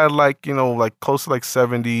total I had like close to like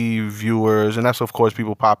 70 viewers, and that's of course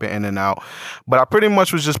people popping in and out. But I pretty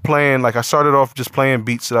much was just playing, like I started off just playing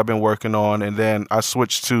beats that I've been working on, and then I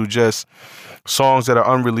switched to just songs that are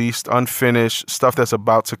unreleased, unfinished, stuff that's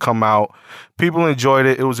about to come out. People enjoyed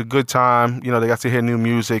it. It was a good time. You know, they got to hear new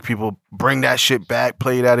music. People bring that shit back,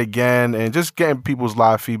 play that again, and just getting people's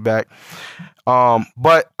live feedback.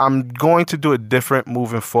 But I'm going to do it different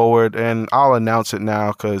moving forward, and I'll announce it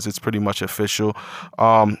now because it's pretty much official.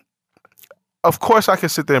 Of course, I can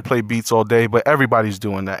sit there and play beats all day, but everybody's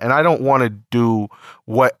doing that, and I don't want to do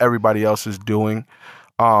what everybody else is doing.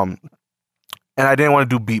 And I didn't want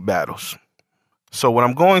to do beat battles. So what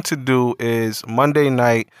I'm going to do is Monday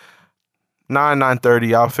night,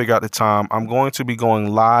 9:30, I'll figure out the time. I'm going to be going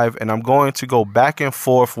live, and I'm going to go back and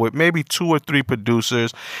forth with maybe 2 or 3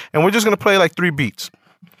 producers, and we're just going to play like 3 beats.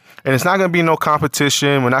 And it's not going to be no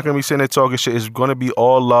competition. We're not going to be sitting there talking shit. It's going to be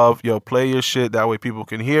all love. Yo, play your shit. That way people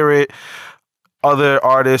can hear it. Other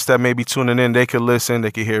artists that may be tuning in, they can listen. They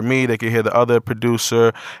can hear me. They can hear the other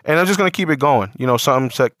producer. And I'm just going to keep it going. You know, something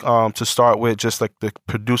to start with, just like the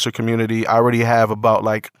producer community. I already have about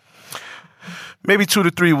like maybe 2 to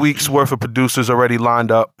 3 weeks worth of producers already lined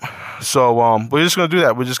up. So we're just going to do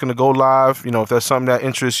that. We're just going to go live. You know, if there's something that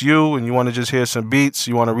interests you and you want to just hear some beats,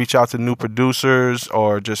 you want to reach out to new producers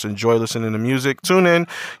or just enjoy listening to music, tune in.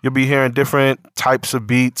 You'll be hearing different types of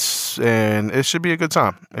beats, and it should be a good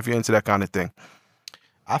time if you're into that kind of thing.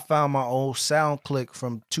 I found my old sound click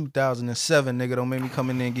from 2007, nigga. Don't make me come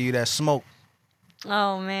in there and give you that smoke.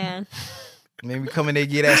 Oh, man. Make me come in there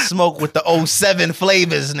and give you that smoke with the 07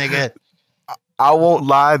 flavors, nigga. I won't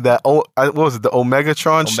lie. What was it? The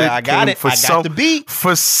Omegatron shit. I got it. I got the beat.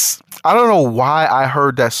 I don't know why I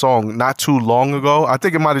heard that song not too long ago. I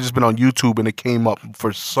think it might have just been on YouTube and it came up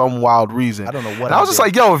for some wild reason. I don't know what. And I was just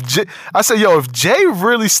like, if Jay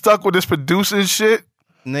really stuck with this producing shit,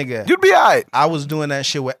 nigga, you'd be all right. I was doing that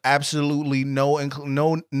shit with absolutely no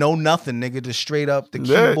nothing, nigga. Just straight up the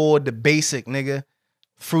keyboard, the basic, nigga.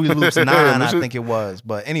 Fruity Loops 9, I think it was.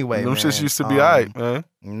 But anyway, them shits used to be all right, man.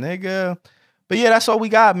 Nigga. But yeah, that's all we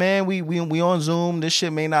got, man. We on Zoom. This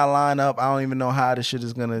shit may not line up. I don't even know how this shit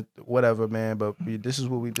is gonna whatever, man. But this is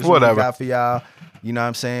what we got for y'all. You know what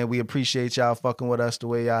I'm saying? We appreciate y'all fucking with us the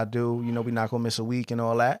way y'all do. You know, we not gonna miss a week and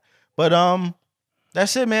all that. But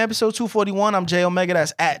that's it, man. Episode 241. I'm J Omega.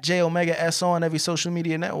 That's at J Omega S on every social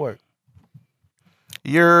media network.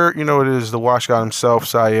 You know it is the Wash God himself,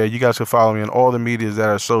 Sayer. You guys can follow me on all the medias that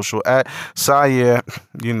are social at Sayer,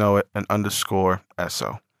 you know it, an _SO.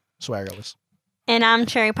 Swaggerless. And I'm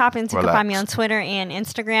Cherry Poppins. You can find me on Twitter and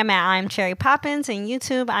Instagram at I'm Cherry Poppins, and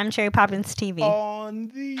YouTube I'm Cherry Poppins TV. On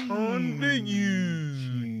the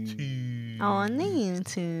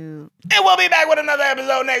YouTube. And we'll be back with another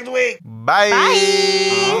episode next week. Bye.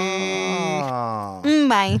 Bye.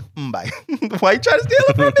 Bye. Why you trying to steal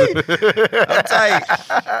it from me?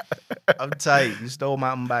 I'm tight. You stole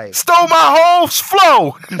my mbay. Stole my whole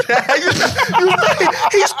flow.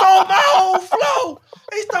 He stole my whole flow.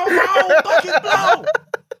 He stole my whole fucking flow.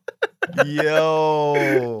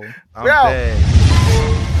 Yo, I'm dead.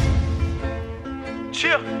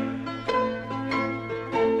 Chill.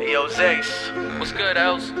 Hey, yo, Zace. What's good,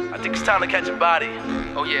 Els? I think it's time to catch a body.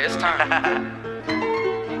 Oh yeah, it's time.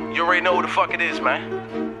 You already know who the fuck it is, man.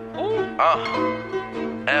 Ooh.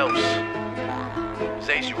 Els.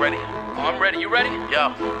 Zace, you ready? Oh, I'm ready. You ready? Yo,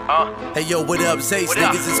 Hey yo, what up, Zace? What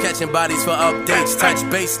up? Niggas is catching bodies for updates. Touch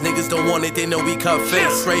base, niggas don't want it, they know we cut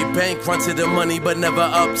face. Straight bank, run to the money, but never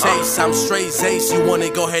up taste. I'm straight Zace, you want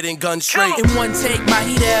it, go ahead and gun straight. In one take, my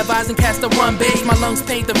heat advise and cast a run base. My lungs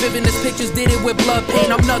paint the vividest pictures, did it with blood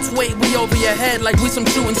paint. I'm nuts, wait, we over your head like we some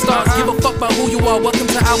shooting stars. Give a fuck about who you are, welcome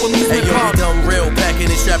to our Hey music yo, park. we done real,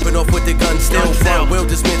 packing and strapping off with the gun still. Front wheel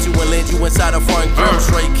dismiss you and land you inside a front grill.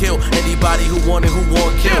 Straight kill, anybody who want it, who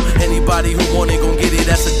want kill. Anybody who want it, gon' get it,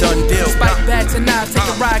 that's a done deal. Spike bats and knives, take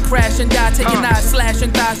a ride, crash and die. Take your knives, slash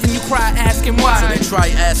and thighs, then you cry, asking So why. they try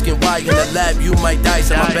asking why in the lab you might die.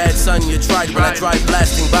 Said my bad son, you tried when I tried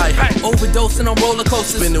blasting by. Overdosing on roller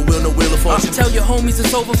coasters. Spin the wheel, no wheel of fortune. Tell your homies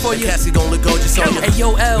it's over for you. Cassie gon' look gorgeous on you. Hey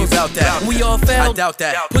yo, Els, We bout that. we all I failed. doubt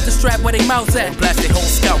that. Put the strap where they mouths at. Blast their whole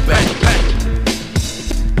scalp back.